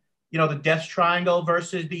 the Death Triangle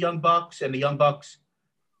versus the Young Bucks and the Young Bucks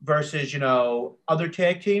versus, other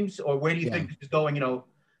tag teams? Or where do you think this is going,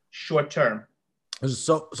 short term?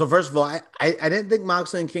 So first of all, I didn't think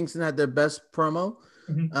Moxley and Kingston had their best promo.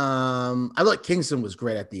 Mm-hmm. I thought Kingston was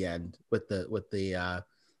great at the end with the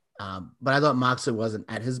but I thought Moxley wasn't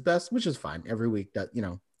at his best, which is fine. Every week that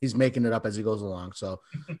he's making it up as he goes along. So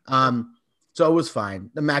so it was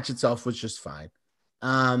fine. The match itself was just fine.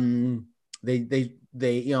 They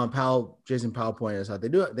Jason Powell pointed us out.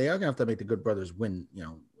 They are gonna have to make the Good Brothers win,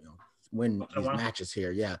 win these matches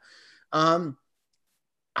here. Yeah.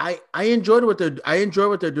 I enjoy what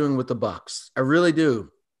they're doing with the Bucks. I really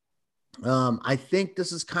do. I think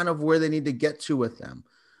this is kind of where they need to get to with them.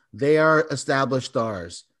 They are established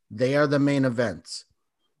stars. They are the main events.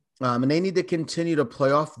 And they need to continue to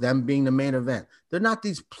play off them being the main event. They're not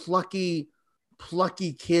these plucky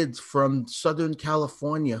kids from Southern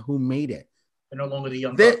California who made it. They're no longer the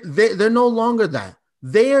Young Bucks. They're no longer that.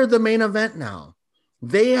 They are the main event now.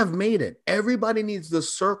 They have made it. Everybody needs the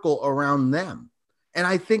circle around them. And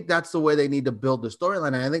I think that's the way they need to build the storyline.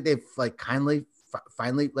 And I think they've finally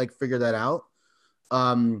figured that out.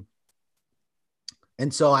 And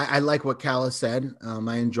so I like what Callis said.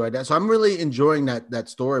 I enjoyed that. So I'm really enjoying that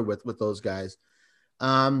story with those guys.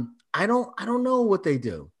 I don't know what they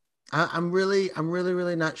do. I'm really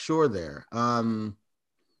not sure there.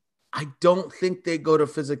 I don't think they go to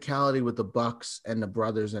physicality with the Bucks and the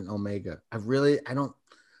Brothers and Omega. I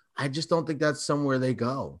just don't think that's somewhere they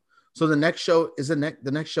go. So the next show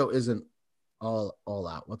isn't all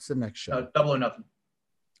out. What's the next show? Double or Nothing.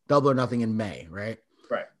 Double or Nothing in May, right?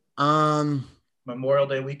 Right. Memorial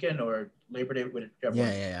Day weekend or Labor Day, whichever.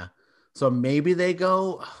 Yeah. So maybe they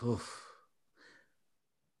go. Oof.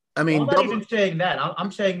 I mean, I'm not even saying that.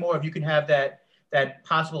 I'm saying more if you can have that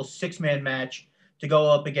possible 6-man match to go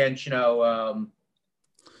up against, no,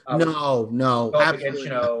 absolutely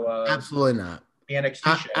not. The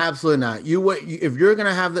NXT show. Absolutely not. If you're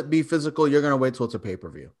gonna have that be physical, you're gonna wait till it's a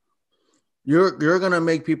pay-per-view. You're gonna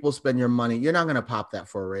make people spend your money. You're not gonna pop that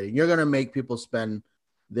for a rating. You're gonna make people spend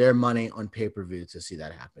their money on pay-per-view to see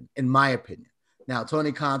that happen, in my opinion. Now,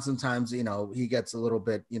 Tony Khan sometimes, he gets a little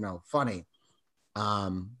bit, funny.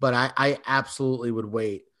 But I absolutely would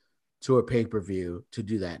wait to a pay-per-view to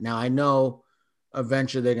do that. Now, I know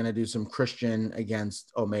eventually they're going to do some Christian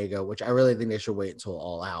against Omega, which I really think they should wait until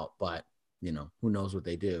All Out, but who knows what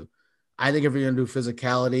they do. I think if you're going to do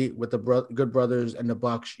physicality with the Good Brothers and the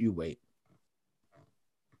Bucks, you wait.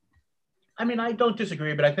 I mean, I don't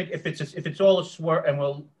disagree, but I think if it's all a swerve, and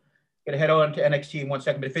we'll get head on to NXT in 1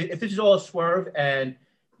 second, but if this is all a swerve and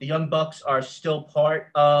the Young Bucks are still part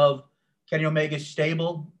of Kenny Omega's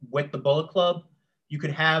stable with the Bullet Club, you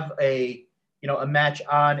could have a match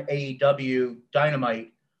on AEW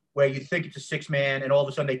Dynamite where you think it's a 6-man and all of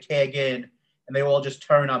a sudden they tag in and they all just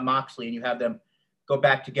turn on Moxley and you have them go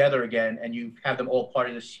back together again and you have them all part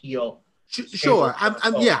of this heel. Sure.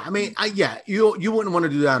 You wouldn't want to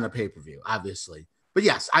do that on a pay-per-view, obviously. But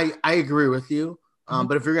yes, I agree with you.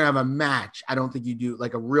 But if you're going to have a match, I don't think you do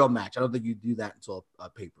like a real match. I don't think you do that until a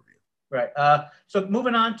pay-per-view. Right. So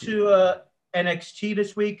moving on to NXT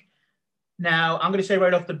this week. Now, I'm going to say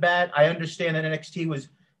right off the bat, I understand that NXT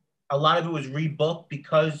a lot of it was rebooked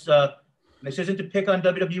because this isn't to pick on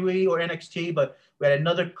WWE or NXT, but we had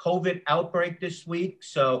another COVID outbreak this week.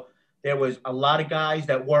 So there was a lot of guys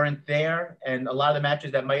that weren't there, and a lot of the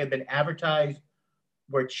matches that might have been advertised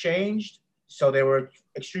were changed. So they were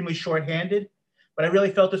extremely shorthanded. But I really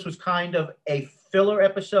felt this was kind of a filler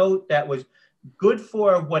episode that was good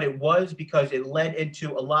for what it was because it led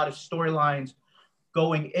into a lot of storylines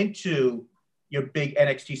going into your big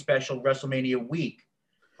NXT special WrestleMania week.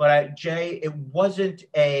 But Jay, it wasn't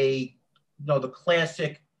the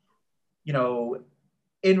classic,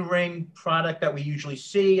 in-ring product that we usually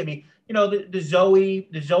see. I mean, the Zoe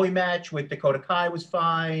match with Dakota Kai was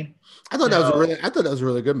fine. I thought that was a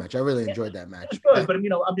really good match. I really enjoyed that match. It was good, but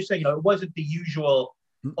I'm just saying, it wasn't the usual.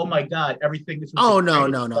 Oh my God! Everything. This was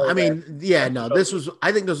no. I mean, this was.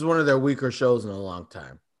 I think this was one of their weaker shows in a long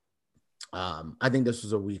time. I think this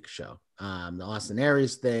was a weak show. The Austin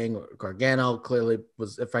Aries thing, Gargano clearly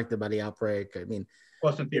was affected by the outbreak. I mean,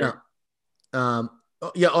 Austin Theory.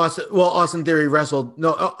 Austin Theory wrestled.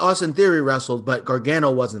 No, Austin Theory wrestled, but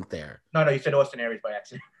Gargano wasn't there. No, you said Austin Aries by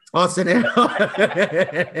accident. Austin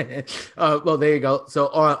Aries. Well, there you go. So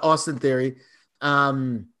Austin Theory.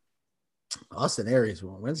 Austin Aries.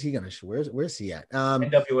 Well, when's he gonna? Where's he at?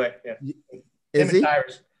 NWA. Yeah. Is he?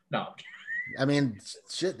 No. I mean,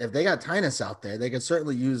 shit. If they got Tynus out there, they could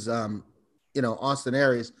certainly use Austin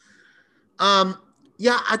Aries.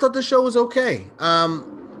 Yeah, I thought the show was okay.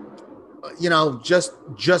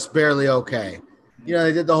 Just barely okay.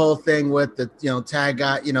 They did the whole thing with the tag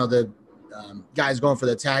guy. The guys going for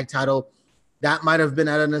the tag title. That might have been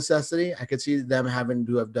out of necessity. I could see them having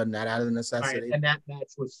to have done that out of Right, necessity. and that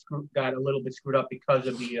match got a little bit screwed up because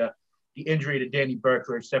of the injury to Danny Burke,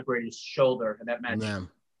 where he separated his shoulder, and that match Yeah.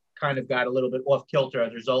 kind of got a little bit off kilter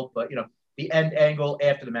as a result. But the end angle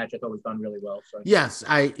after the match, I thought was done really well. So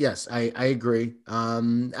I agree.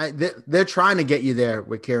 They're trying to get you there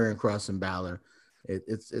with Karrion Kross and Balor.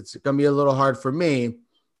 It's gonna be a little hard for me,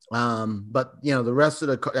 but the rest of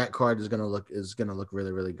that card is gonna look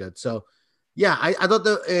really really good. So yeah, I thought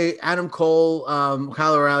the Adam Cole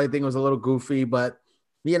Kyle O'Reilly thing was a little goofy, but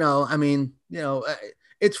I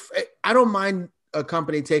don't mind a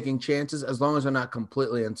company taking chances as long as they're not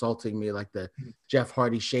completely insulting me like the Jeff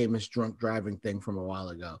Hardy Sheamus drunk driving thing from a while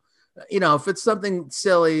ago. If it's something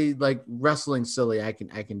silly like wrestling silly, I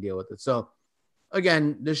can deal with it. So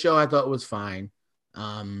again, the show I thought was fine.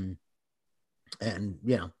 And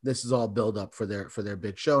this is all build up for their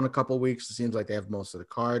big show in a couple of weeks. It seems like they have most of the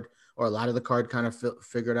card or a lot of the card kind of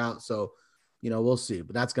figured out. So, we'll see,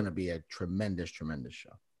 but that's going to be a tremendous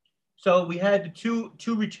show. So we had the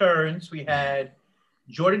two returns. We had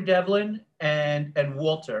Jordan Devlin and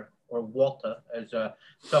Walter, or Walter, as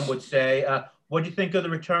some would say. What do you think of the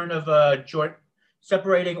return of Jordan,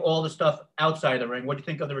 separating all the stuff outside the ring? What do you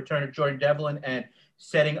think of the return of Jordan Devlin and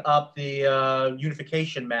setting up the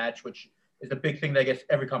unification match, which is the big thing that I guess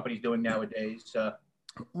every company's doing nowadays?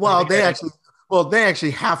 They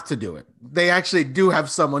actually have to do it. They actually do have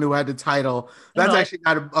someone who had the title. That's actually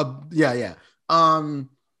not yeah.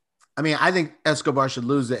 I think Escobar should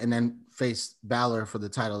lose it and then face Balor for the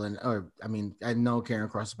title. I know Karrion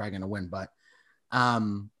Kross is probably going to win, but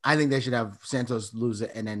I think they should have Santos lose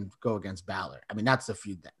it and then go against Balor. That's the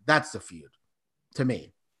feud. That's the feud to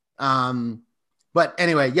me. But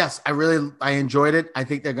anyway, yes, I enjoyed it. I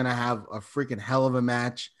think they're going to have a freaking hell of a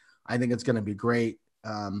match. I think it's going to be great.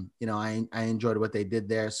 I enjoyed what they did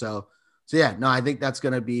there. So yeah, no, I think that's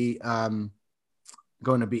going to be a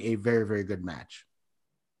very, very good match.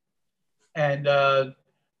 And the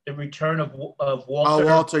return of Walter. Oh,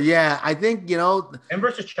 Walter, yeah, I think and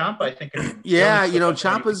versus Ciampa, I think. Yeah,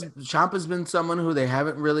 Ciampa's been someone who they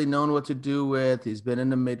haven't really known what to do with. He's been in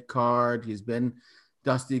the mid card. He's been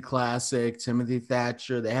Dusty Classic, Timothy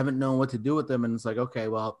Thatcher. They haven't known what to do with them, and it's like, okay,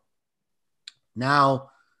 well,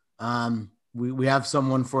 now we have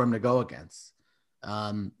someone for him to go against.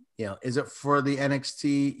 Is it for the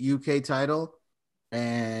NXT UK title,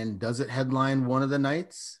 and does it headline one of the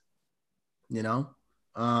nights?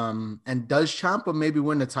 And does Ciampa maybe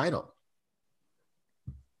win the title?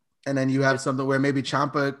 And then you have something where maybe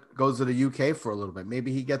Ciampa goes to the UK for a little bit.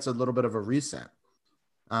 Maybe he gets a little bit of a reset.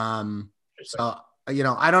 So I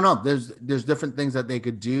don't know. There's different things that they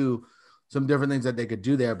could do, some different things that they could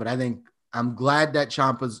do there. But I think I'm glad that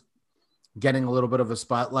Ciampa's getting a little bit of a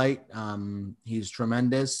spotlight. He's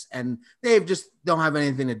tremendous, and they just don't have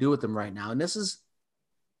anything to do with him right now. And this is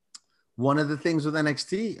one of the things with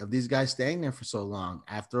NXT of these guys staying there for so long.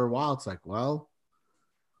 After a while, it's like, well,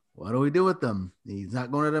 what do we do with them? He's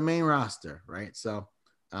not going to the main roster, right? So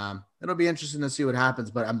it'll be interesting to see what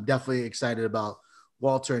happens, but I'm definitely excited about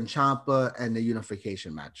Walter and Ciampa and the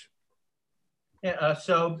unification match. Yeah.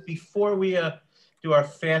 So before we do our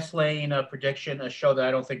fast lane prediction, a show that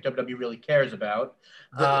I don't think WWE really cares about.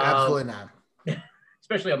 Absolutely not.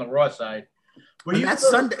 Especially on the Raw side. That's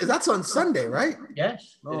Sunday. That's on Sunday, right?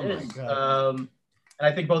 Yes, it is. And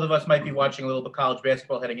I think both of us might be watching a little bit of college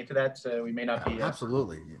basketball heading into that, so we may not be.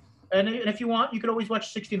 Absolutely. And if you want, you could always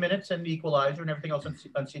watch 60 Minutes and The Equalizer and everything else on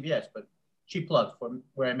CBS. But cheap plug for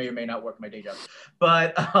where I may or may not work my day job.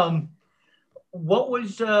 But what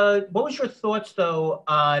was your thoughts though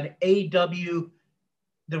on AEW?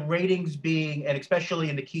 The ratings being, and especially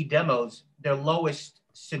in the key demos, their lowest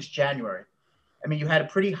since January. You had a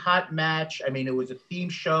pretty hot match. It was a theme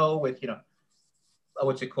show with,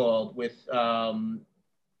 what's it called? With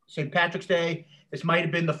St. Patrick's Day. This might have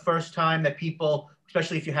been the first time that people,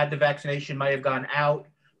 especially if you had the vaccination, might have gone out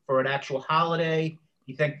for an actual holiday.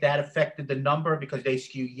 You think that affected the number because they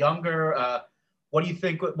skew younger? What do you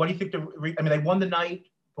think? What do you think? They won the night,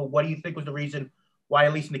 but what do you think was the reason why,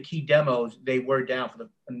 at least in the key demos, they were down for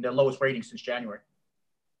the lowest rating since January?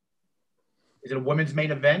 Is it a women's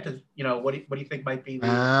main event? What do you think might be?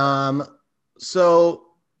 So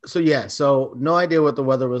no idea what the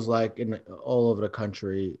weather was like all over the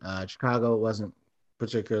country. Chicago wasn't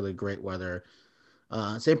particularly great weather.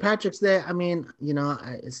 St. Patrick's Day,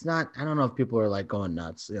 it's not. I don't know if people are like going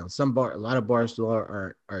nuts. A lot of bars still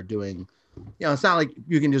are doing it's not like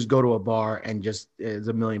you can just go to a bar and just there's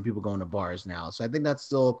a million people going to bars now. So I think that's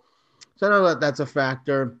still, so I know that that's a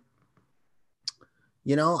factor.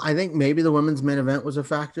 I think maybe the women's main event was a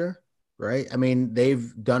factor, right? I mean,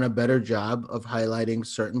 they've done a better job of highlighting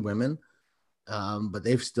certain women, but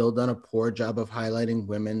they've still done a poor job of highlighting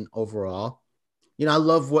women overall. I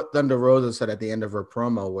love what Thunder Rosa said at the end of her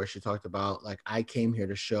promo, where she talked about, like, I came here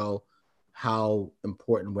to show how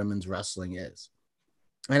important women's wrestling is.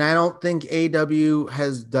 And I don't think AEW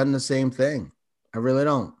has done the same thing. I really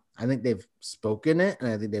don't. I think they've spoken it,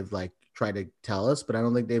 and I think they've like tried to tell us, but I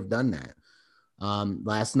don't think they've done that.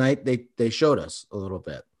 Last night they showed us a little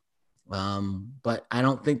bit, but I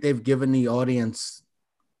don't think they've given the audience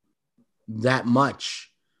that much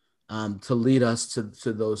to lead us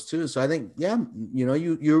to those two. So I think,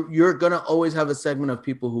 you're gonna always have a segment of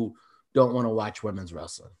people who don't want to watch women's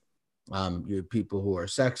wrestling. You have people who are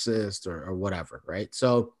sexist or whatever, right?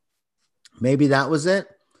 So maybe that was it,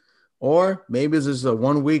 or maybe this is a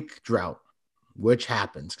 1 week drought, which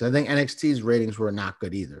happens because I think NXT's ratings were not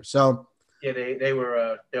good either. So yeah, they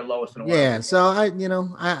were their lowest in a while. Yeah, so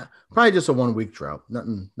I probably just a 1 week drought.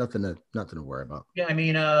 Nothing to worry about. Yeah, I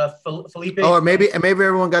mean, Felipe. Oh, or maybe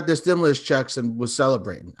everyone got their stimulus checks and was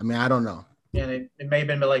celebrating. I mean, I don't know. Yeah, it may have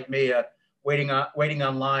been like me, waiting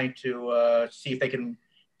online to see if they can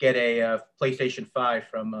get a PlayStation 5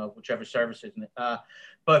 from whichever service is.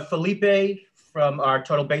 But Felipe from our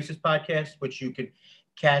Total Basis podcast, which you can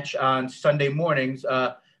catch on Sunday mornings,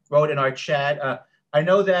 wrote in our chat. I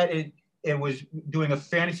know that it was doing a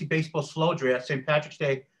fantasy baseball slow draft. St. Patrick's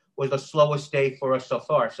Day was the slowest day for us so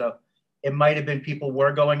far. So it might have been people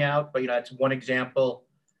were going out, but it's one example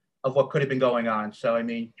of what could have been going on. So, I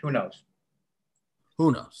mean, who knows?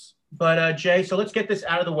 Who knows? But Jay, so let's get this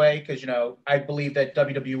out of the way because, I believe that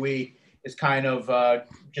WWE is kind of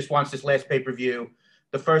just wants this last pay-per-view,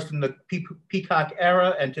 the first in the Peacock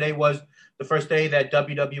era. And today was the first day that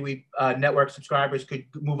WWE network subscribers could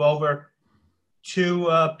move over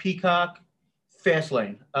to Peacock.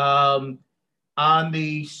 Fastlane. On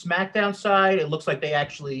the SmackDown side, it looks like they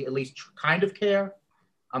actually at least kind of care.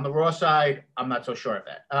 On the Raw side, I'm not so sure of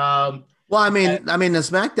that. Well, I mean, the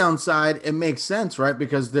SmackDown side, it makes sense, right?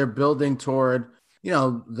 Because they're building toward,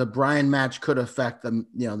 the Bryan match could affect the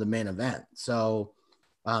main event. So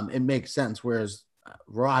it makes sense. Whereas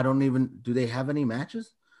Raw, do they have any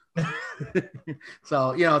matches?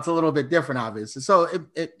 So, it's a little bit different, obviously. So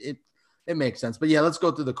it makes sense. But yeah, let's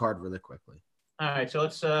go through the card really quickly. All right. So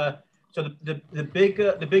let's, so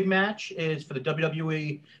the big match is for the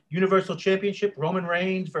WWE Universal Championship, Roman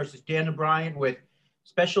Reigns versus Daniel Bryan with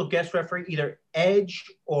special guest referee, either Edge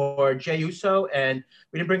or Jey Uso. And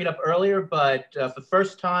we didn't bring it up earlier, but for the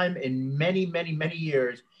first time in many, many, many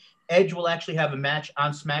years, Edge will actually have a match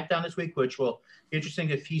on SmackDown this week, which will be interesting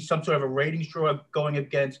if he's some sort of a ratings draw going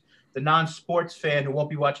against the non-sports fan who won't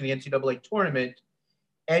be watching the NCAA tournament.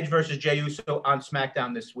 Edge versus Jey Uso on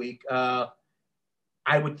SmackDown this week.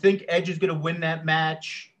 I would think Edge is going to win that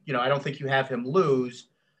match. I don't think you have him lose.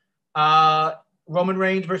 Roman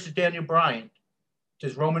Reigns versus Daniel Bryan.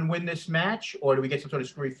 Does Roman win this match, or do we get some sort of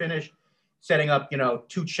screwy finish, setting up,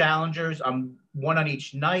 two challengers, one on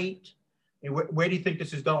each night? I mean, where do you think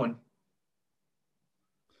this is going?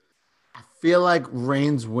 I feel like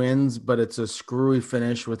Reigns wins, but it's a screwy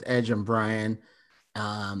finish with Edge and Bryan.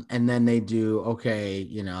 And then they do, okay,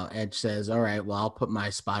 Edge says, all right, well, I'll put my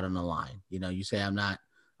spot on the line. You say, I'm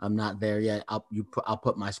not there yet. I'll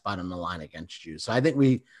put my spot on the line against you. So I think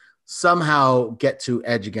we somehow get to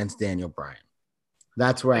Edge against Daniel Bryan.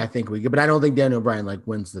 That's where I think we get, but I don't think Daniel Bryan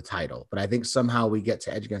wins the title, but I think somehow we get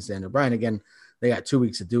to Edge against Daniel Bryan. Again, they got 2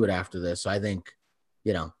 weeks to do it after this. So I think,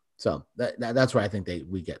 so that's where I think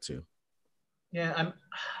we get to. Yeah.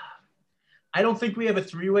 I don't think we have a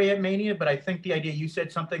three-way at Mania, but I think the idea you said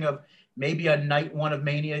something of maybe a night one of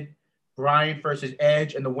Mania, Bryan versus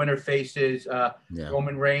Edge, and the winner faces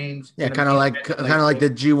Roman Reigns. Yeah, kind of like the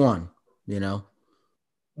G1,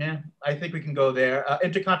 Yeah, I think we can go there.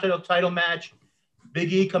 Intercontinental title match,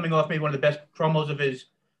 Big E coming off maybe one of the best promos of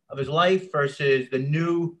his life versus the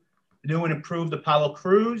new and improved Apollo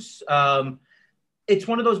Crews. It's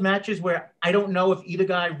one of those matches where I don't know if either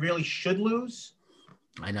guy really should lose.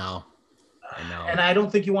 I know. And I don't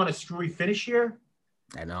think you want a screwy finish here.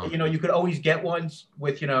 I know. You could always get ones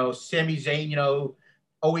with, Sami Zayn,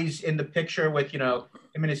 always in the picture with, him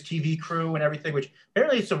and his TV crew and everything, which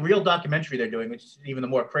apparently it's a real documentary they're doing, which is even the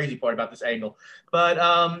more crazy part about this angle. But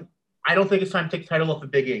I don't think it's time to take the title off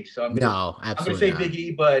of Big E. So I'm going to say Big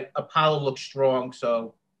E, but Apollo looks strong.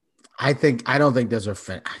 So I don't think there's a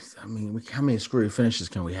fin. I mean, how many screwy finishes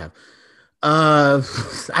can we have? Uh,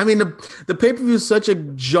 I mean, the pay per view is such a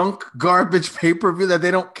junk garbage pay per view that they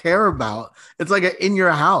don't care about. It's like in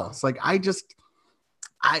your house. Like I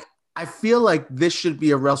I feel like this should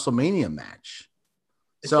be a WrestleMania match.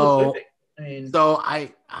 So I mean, so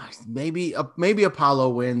maybe Apollo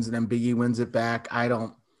wins and then Biggie wins it back. I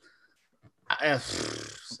don't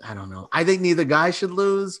know. I think neither guy should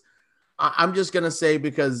lose. I'm just gonna say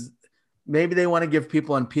because maybe they want to give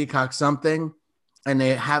people on Peacock something, and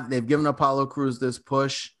they've given Apollo Crews this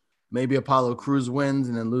push. Maybe Apollo Crews wins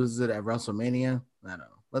and then loses it at WrestleMania. I don't know.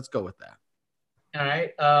 Let's go with that. all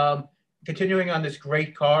right. Continuing on this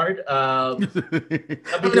great card. I mean,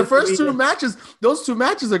 the first those two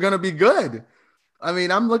matches are going to be good. I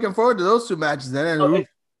mean, I'm looking forward to those two matches.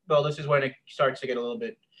 Well, this is when it starts to get a little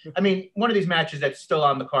bit. I mean, one of these matches that's still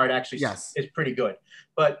on the card actually is pretty good,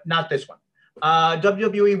 but not this one.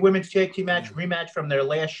 WWE Women's Tag Team match rematch from their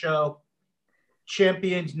last show.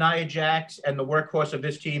 Champions Nia Jax and the workhorse of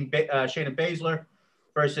this team, Shayna Baszler,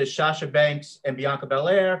 versus Sasha Banks and Bianca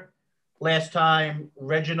Belair. Last time,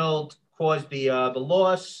 Reginald caused the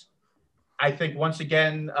loss. I think once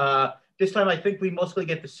again, this time I think we mostly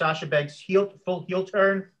get the Sasha Banks full heel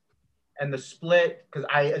turn and the split, because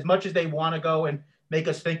as much as they want to go and make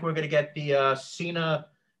us think we're going to get the Cena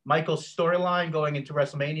Michaels storyline going into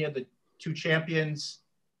WrestleMania, the two champions.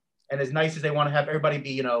 And as nice as they want to have everybody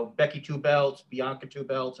be, Becky 2 belts, Bianca 2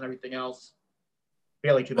 belts, and everything else,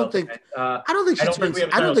 Bayley 2 belts. I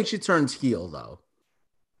don't think she turns heel though.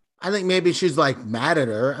 I think maybe she's like mad at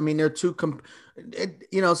her. I mean, they're two.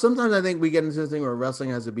 Sometimes I think we get into this thing where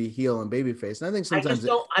wrestling has to be heel and babyface, and I think sometimes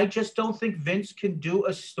I just don't think Vince can do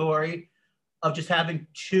a story of just having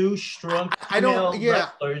two strong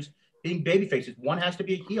wrestlers being babyfaces. One has to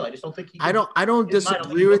be a heel. I just don't think he. I don't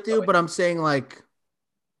disagree with you, but I'm saying like.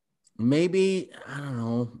 Maybe I don't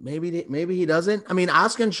know. Maybe he doesn't. I mean,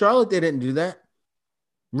 Asuka and Charlotte, they didn't do that.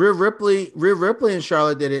 Rhea Ripley and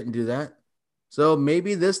Charlotte, they didn't do that. So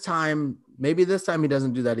maybe this time he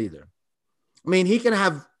doesn't do that either. I mean, he can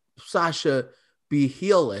have Sasha be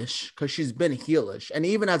heelish because she's been heelish, and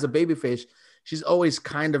even as a babyface, she's always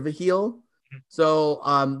kind of a heel.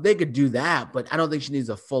 So they could do that, but I don't think she needs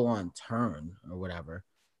a full-on turn or whatever.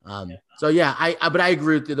 So yeah, I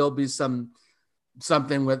agree with you. There'll be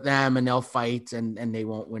something with them and they'll fight and they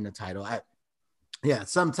won't win the title.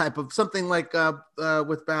 Something like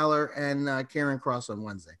with Balor and Karen Cross on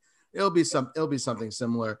Wednesday. It'll be something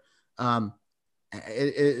similar.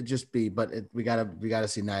 It just be, but we gotta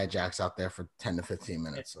see Nia Jax out there for 10 to 15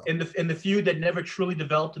 minutes. So. In the feud that never truly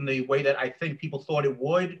developed in the way that I think people thought it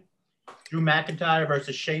would, Drew McIntyre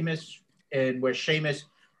versus Sheamus, and where Sheamus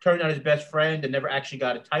turned on his best friend and never actually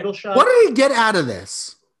got a title shot. What did he get out of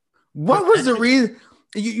this? What was the reason?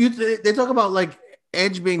 They talk about like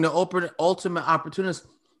Edge being the ultimate opportunist.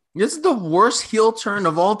 This is the worst heel turn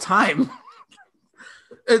of all time.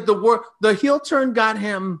 The heel turn got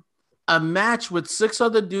him a match with 6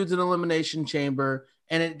 other dudes in Elimination Chamber,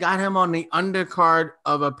 and it got him on the undercard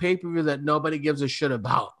of a pay-per-view that nobody gives a shit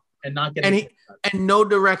about. And not getting and no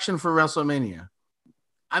direction for WrestleMania.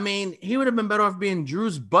 I mean, he would have been better off being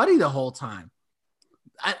Drew's buddy the whole time.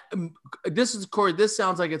 This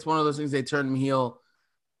sounds like it's one of those things they turn him heel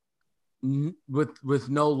with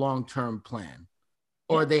no long-term plan,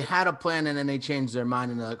 or they had a plan and then they changed their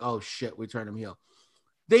mind and they're like, oh shit, we turned him heel.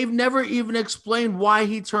 They've never even explained why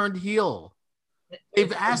he turned heel.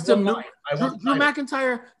 They've asked him. Drew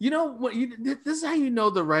McIntyre. You know what? This is how you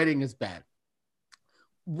know the writing is bad.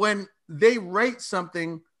 When they write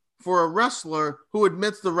something for a wrestler who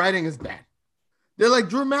admits the writing is bad, they're like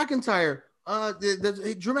Drew McIntyre.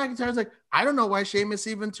 Drew McIntyre's like, I don't know why Sheamus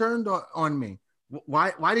even turned on me.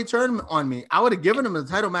 Why did he turn on me? I would have given him the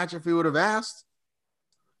title match if he would have asked.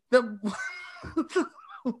 Then why did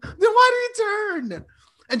he turn?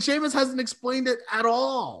 And Sheamus hasn't explained it at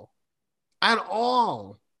all. At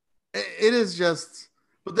all. It is just,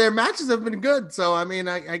 but their matches have been good. So, I mean,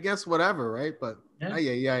 I guess whatever, right? But,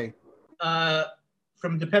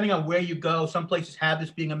 from depending on where you go, some places have this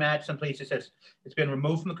being a match. Some places it's been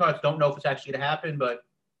removed from the cards. Don't know if it's actually going to happen, but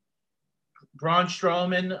Braun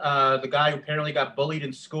Strowman, the guy who apparently got bullied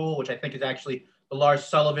in school, which I think is actually the Lars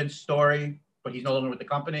Sullivan story, but he's no longer with the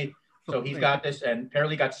company. So he's got this and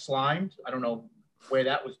apparently got slimed. I don't know where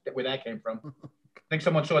that came from. I think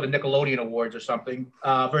someone saw the Nickelodeon Awards or something,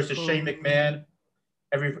 versus Shane McMahon,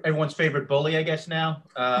 everyone's favorite bully, I guess now.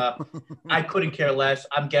 I couldn't care less.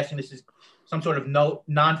 I'm guessing this is some sort of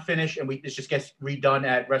non-finish, and this just gets redone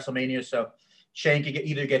at WrestleMania. So Shane could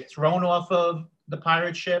either get thrown off of the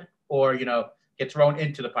pirate ship or, get thrown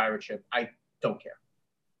into the pirate ship. I don't care.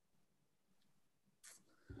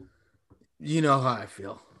 You know how I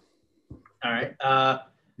feel. All right.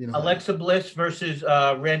 You know, Alexa Bliss versus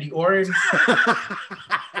Randy Orton.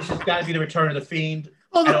 This has got to be the return of the Fiend.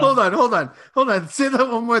 Hold on. Say that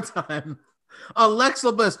one more time.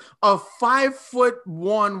 Alexa Bliss, a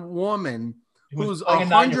 5'1" woman who's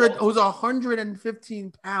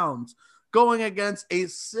 115 pounds, going against a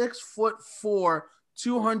 6'4",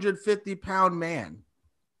 250-pound man.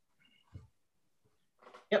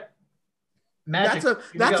 Yep. Magic.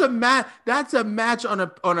 That's a match on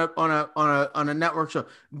a network show.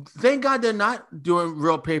 Thank God they're not doing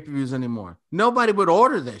real pay-per-views anymore. Nobody would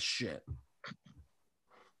order this shit.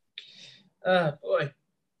 Boy,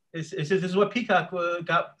 this is what Peacock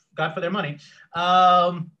got for their money.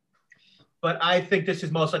 But I think this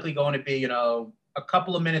is most likely going to be, a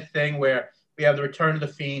couple of minute thing where we have the return of the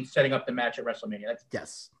Fiend setting up the match at WrestleMania.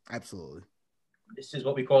 Yes, absolutely. This is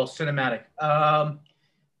what we call cinematic.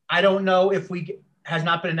 I don't know if has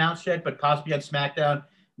not been announced yet, but possibly on SmackDown,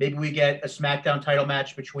 maybe we get a SmackDown title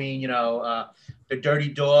match between, the Dirty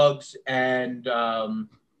Dogs and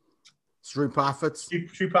Street Profits.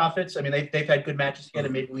 Street Profits. I mean, they've had good matches together.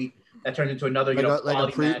 Maybe that turns into another,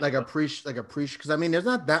 like a pre because I mean, there's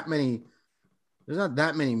not that many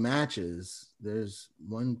matches. There's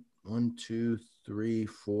one, two, three,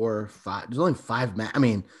 four, five. There's only 5 matches. I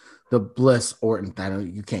mean, the Bliss Orton,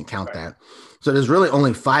 you can't count that. So there's really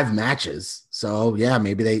only 5 matches. So yeah,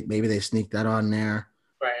 maybe they sneak that on there.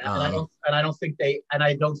 Right, and I don't think they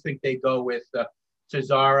go with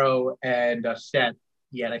Cesaro and Seth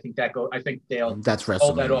yet. I think they'll that's WrestleMania.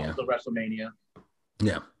 Hold that off until WrestleMania.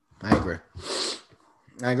 Yeah, I agree.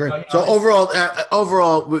 So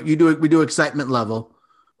overall, we do excitement level.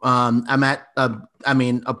 I'm at a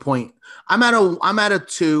point. I'm at a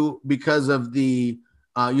 2 because of the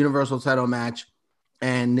Universal title match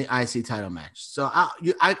and the IC title match. So I'll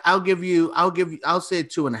say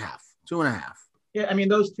 2.5. Yeah, I mean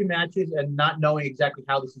those 2 matches, and not knowing exactly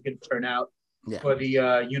how this is going to turn out for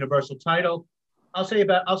the Universal title, I'll say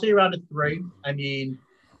around a 3. I mean,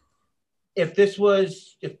 if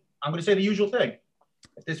I'm going to say the usual thing,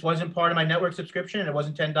 if this wasn't part of my network subscription and it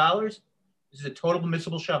wasn't $10, this is a total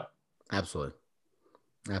missable show. Absolutely.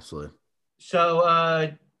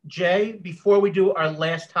 So, Jay, before we do our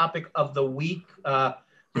last topic of the week, the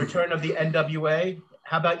return of the NWA,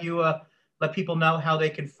 how about you let people know how they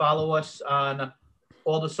can follow us on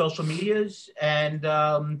all the social medias and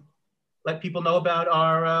let people know about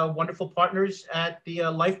our wonderful partners at the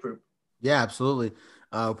Life Group. Yeah, absolutely.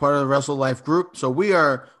 Part of the Wrestle Life Group. So we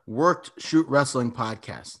are Worked Shoot Wrestling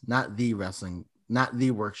Podcast, not the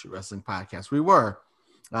Work Shoot Wrestling Podcast.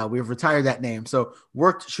 We've retired that name. So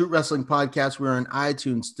Worked Shoot Wrestling Podcast. We're on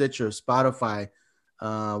iTunes, Stitcher, Spotify,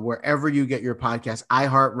 wherever you get your podcast,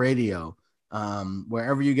 iHeartRadio,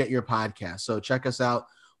 wherever you get your podcast. So check us out.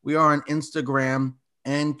 We are on Instagram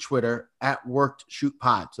and Twitter at Worked Shoot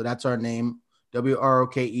Pod. So that's our name,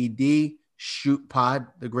 WROKED Shoot Pod.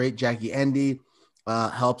 The great Jackie Endy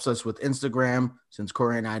helps us with Instagram, since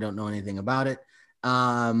Corey and I don't know anything about it.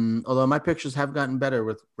 Although my pictures have gotten better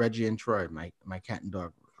with Reggie and Troy, my cat and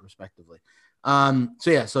dog, respectively.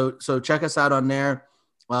 So check us out on there.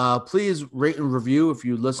 Please rate and review if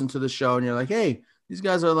you listen to the show and you're like, hey, these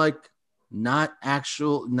guys are like not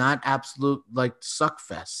absolute like suck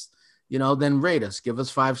fest. Then rate us, give us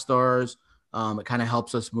 5 stars. It kind of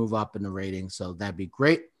helps us move up in the rating. So that'd be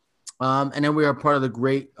great. And then we are part of the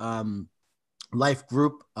great Life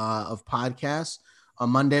Group of podcasts. On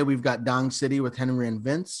Monday, we've got Dong City with Henry and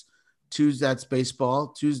Vince. Tuesday, that's baseball.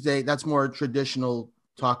 Tuesday, that's more traditional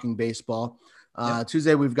talking baseball.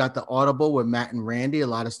 Tuesday, we've got the Audible with Matt and Randy. A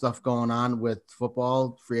lot of stuff going on with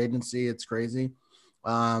football, free agency. It's crazy.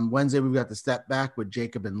 Wednesday, we've got the Step Back with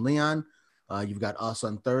Jacob and Leon. You've got us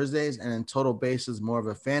on Thursdays, and then Total Bases, more of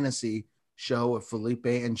a fantasy show with Felipe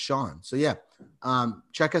and Sean. So yeah,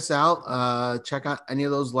 check us out. Check out any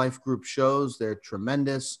of those Life Group shows. They're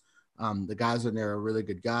tremendous. The guys in there are really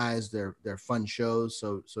good guys. They're fun shows.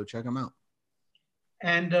 So check them out.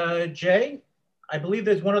 And Jay, I believe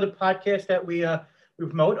there's one other podcast that we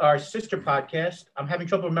promote, our sister podcast. I'm having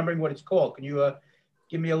trouble remembering what it's called. Can you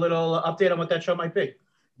give me a little update on what that show might be?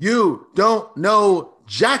 You don't know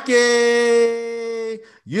Jackie.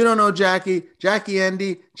 You don't know Jackie. Jackie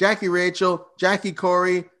Endy, Jackie Rachel, Jackie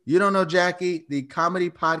Corey. You don't know Jackie, the comedy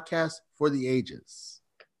podcast for the ages.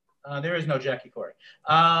 There is no Jackie Corey.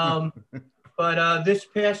 But this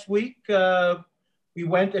past week, we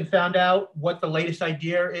went and found out what the latest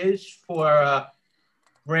idea is for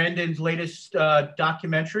Brandon's latest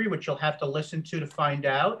documentary, which you'll have to listen to find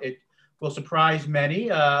out. It will surprise many.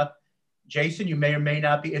 Jason, you may or may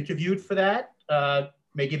not be interviewed for that.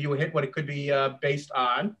 May give you a hint what it could be based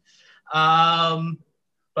on.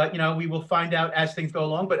 But, we will find out as things go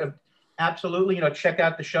along. But absolutely, check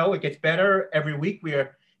out the show. It gets better every week. We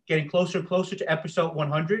are getting closer and closer to episode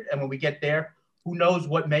 100. And when we get there, who knows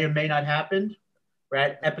what may or may not happen. We're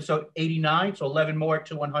at episode 89, so 11 more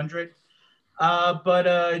to 100.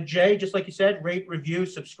 But Jay, just like you said, rate, review,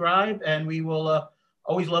 subscribe, and we will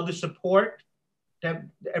always love the support that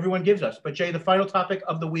everyone gives us. But Jay, the final topic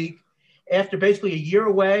of the week, after basically a year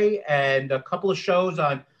away and a couple of shows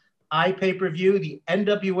on iPay-per-view, the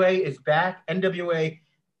NWA is back. NWA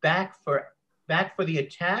back for the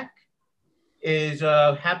attack is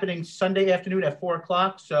happening Sunday afternoon at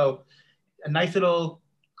 4:00. So a nice little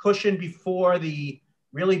cushion before the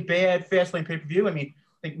really bad Fastlane pay-per-view. I mean,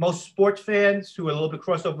 I think most sports fans who are a little bit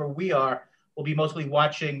crossover we are will be mostly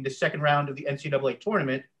watching the second round of the NCAA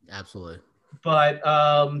tournament. Absolutely. But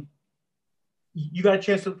you got a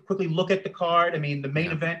chance to quickly look at the card. I mean, the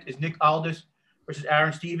main event is Nick Aldis versus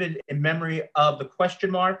Aaron Stevens in memory of the question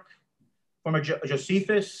mark, former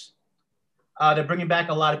Josephus. They're bringing back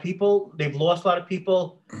a lot of people. They've lost a lot of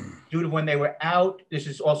people due to when they were out. This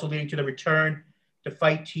is also leading to the return to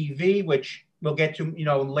Fight TV, which we'll get to,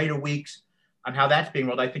 in later weeks on how that's being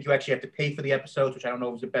rolled. I think you actually have to pay for the episodes, which I don't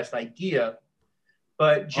know was the best idea.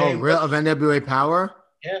 But Jay, of NWA Power?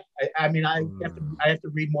 Yeah, I mean, I have to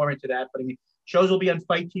read more into that. But I mean, shows will be on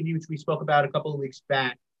Fight TV, which we spoke about a couple of weeks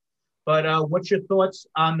back. But what's your thoughts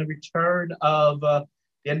on the return of the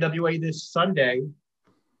NWA this Sunday?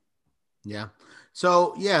 Yeah.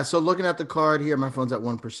 So looking at the card here, my phone's at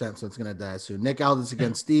 1%, so it's going to die soon. Nick Aldis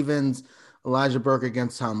against Stevens, Elijah Burke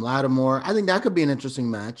against Tom Lattimore. I think that could be an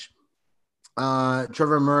interesting match.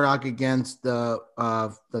 Trevor Murdoch against the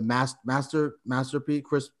masterpiece,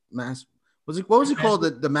 what was he called?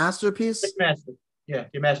 The masterpiece? Your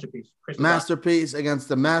masterpiece. Chris Masterpiece against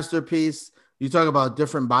the masterpiece. You talk about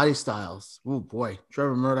different body styles. Oh boy,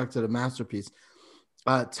 Trevor Murdoch to the masterpiece.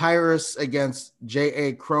 Tyrus against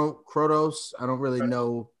J.A. Krotos. I don't really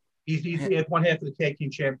know. He's one half of the tag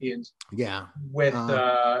team champions. Yeah. With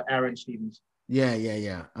Aaron Stevens.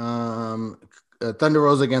 Yeah. Thunder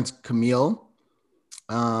Rosa against Camille.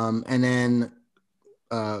 And then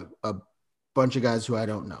a bunch of guys who I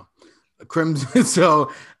don't know. Crimson.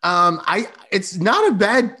 So it's not a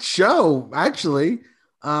bad show, actually.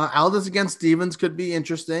 Aldis against Stevens could be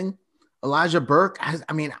interesting. Elijah Burke, I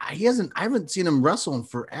haven't seen him wrestle in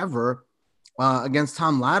forever against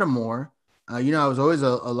Tom Lattimore. I was always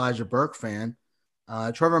a Elijah Burke fan.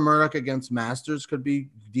 Trevor Murdoch against Masters could be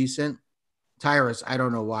decent. Tyrus, I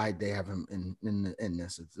don't know why they have him in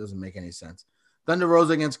this. It doesn't make any sense. Thunder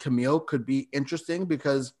Rosa against Camille could be interesting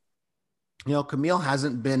because, Camille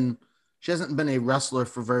hasn't been a wrestler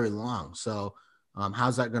for very long. So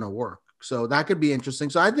how's that going to work? So that could be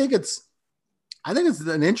interesting. So I think it's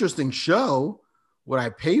an interesting show. Would I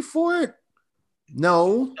pay for it?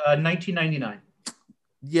 No. $19.99.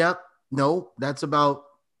 Yep. No, that's about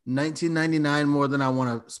 $19.99 more than I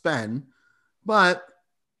want to spend.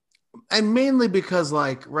 And mainly because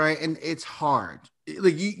and it's hard.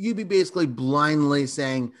 You'd be basically blindly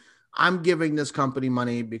saying, I'm giving this company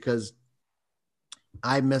money because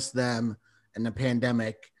I miss them in the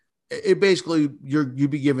pandemic. It basically,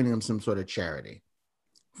 you'd be giving them some sort of charity,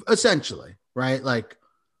 essentially. Right? They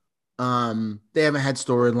haven't had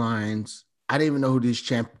storylines. I didn't even know who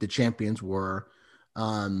the champions were.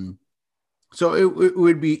 So it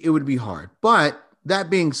would be hard. But that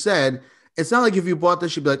being said, it's not like if you bought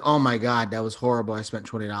this, you'd be like, oh my God, that was horrible. I spent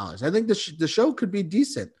 $20. I think the show could be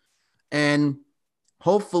decent. And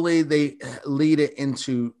hopefully they lead it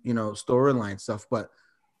into, storyline stuff, but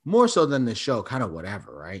more so than the show, kind of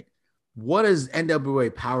whatever, right? What is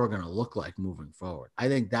NWA Power going to look like moving forward? I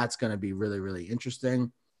think that's going to be really, really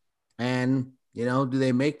interesting. And, do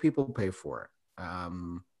they make people pay for it?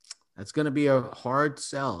 That's going to be a hard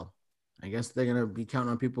sell. I guess they're going to be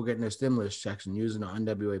counting on people getting their stimulus checks and using the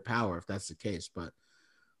NWA Power if that's the case. But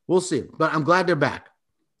we'll see. But I'm glad they're back.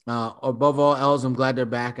 Above all else, I'm glad they're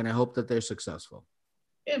back, and I hope that they're successful.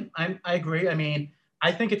 Yeah, I agree. I mean,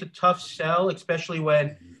 I think it's a tough sell, especially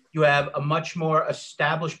when you have a much more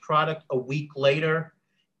established product a week later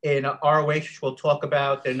in ROH, which we'll talk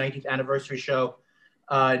about their 19th anniversary show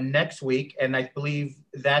next week. And I believe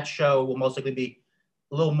that show will most likely be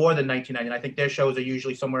a little more than $19.99. I think their shows are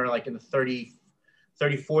usually somewhere in the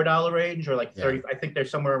 $34 range or 30. Yeah. I think they're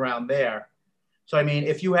somewhere around there. So, I mean,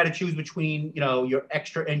 if you had to choose between, your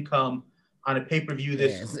extra income on a pay-per-view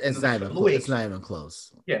it's not even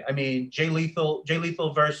close. Yeah, I mean, Jay Lethal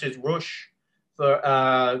versus Rush for,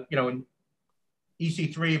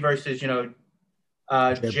 EC3 versus,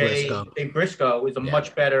 Jay Briscoe is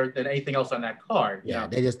much better than anything else on that card. Yeah,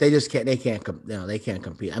 they just can't they can't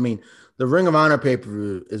compete. I mean, the Ring of Honor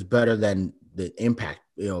pay-per-view is better than the Impact,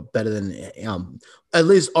 better than at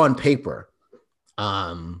least on paper.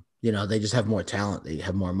 They just have more talent, they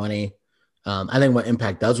have more money. I think what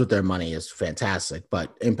Impact does with their money is fantastic,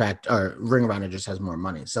 but Impact or Ring of Honor just has more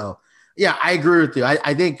money. So yeah, I agree with you.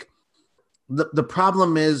 I think the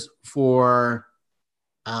problem is for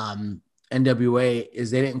NWA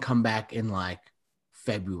is they didn't come back in like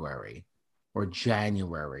February or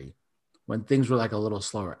January when things were like a little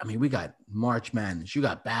slower. I mean, we got March Madness, you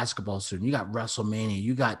got basketball soon, you got WrestleMania,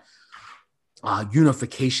 you got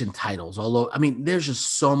unification titles. Although, I mean, there's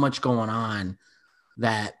just so much going on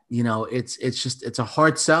that, it's a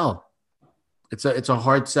hard sell. It's a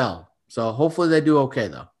hard sell. So hopefully they do okay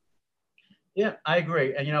though. Yeah, I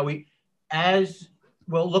agree. And,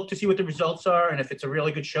 we'll look to see what the results are. And if it's a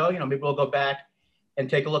really good show, maybe we'll go back and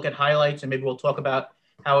take a look at highlights and maybe we'll talk about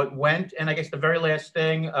how it went. And I guess the very last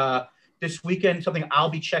thing, this weekend, something I'll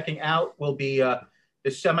be checking out will be the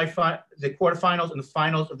quarterfinals and the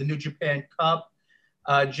finals of the New Japan Cup.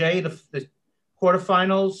 Jay, the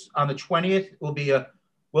quarterfinals on the 20th will be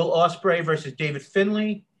Will Ospreay versus David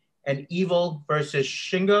Finlay and Evil versus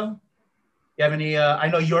Shingo. You have any, I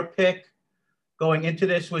know your pick going into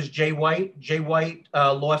this was Jay White. Jay White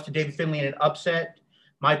lost to David Finlay in an upset.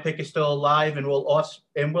 My pick is still alive and Will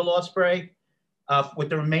Ospreay. With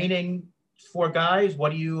the remaining four guys,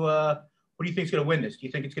 what do you think is going to win this? Do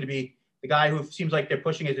you think it's going to be the guy who seems like they're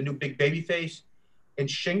pushing as a new big babyface in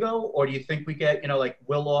Shingo, or do you think we get like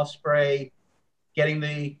Will Ospreay getting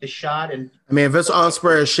the shot? And I mean, if it's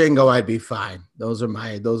Ospreay or Shingo, I'd be fine. Those are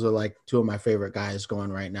like two of my favorite guys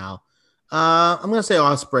going right now. I'm gonna say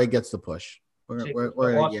Ospreay gets the push. I'm gonna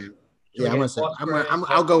say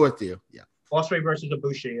I'll go with you. Yeah, Ospreay versus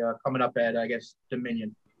Ibushi coming up at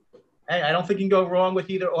Dominion. Hey, I don't think you can go wrong with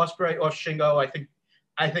either Ospreay or Shingo.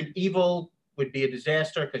 I think Evil would be a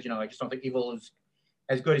disaster because I just don't think Evil is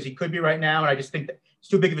as good as he could be right now, and I just think that it's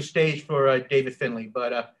too big of a stage for David Finlay.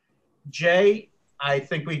 But Jay, I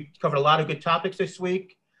think we covered a lot of good topics this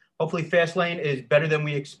week. Hopefully, Fastlane is better than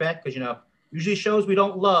we expect because usually shows we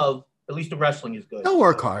don't love, at least the wrestling is good. They'll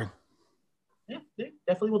work hard. Yeah, they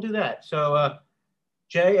definitely will do that. So,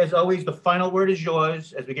 Jay, as always, the final word is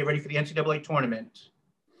yours as we get ready for the NCAA tournament.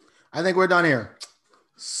 I think we're done here.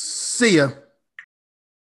 See ya.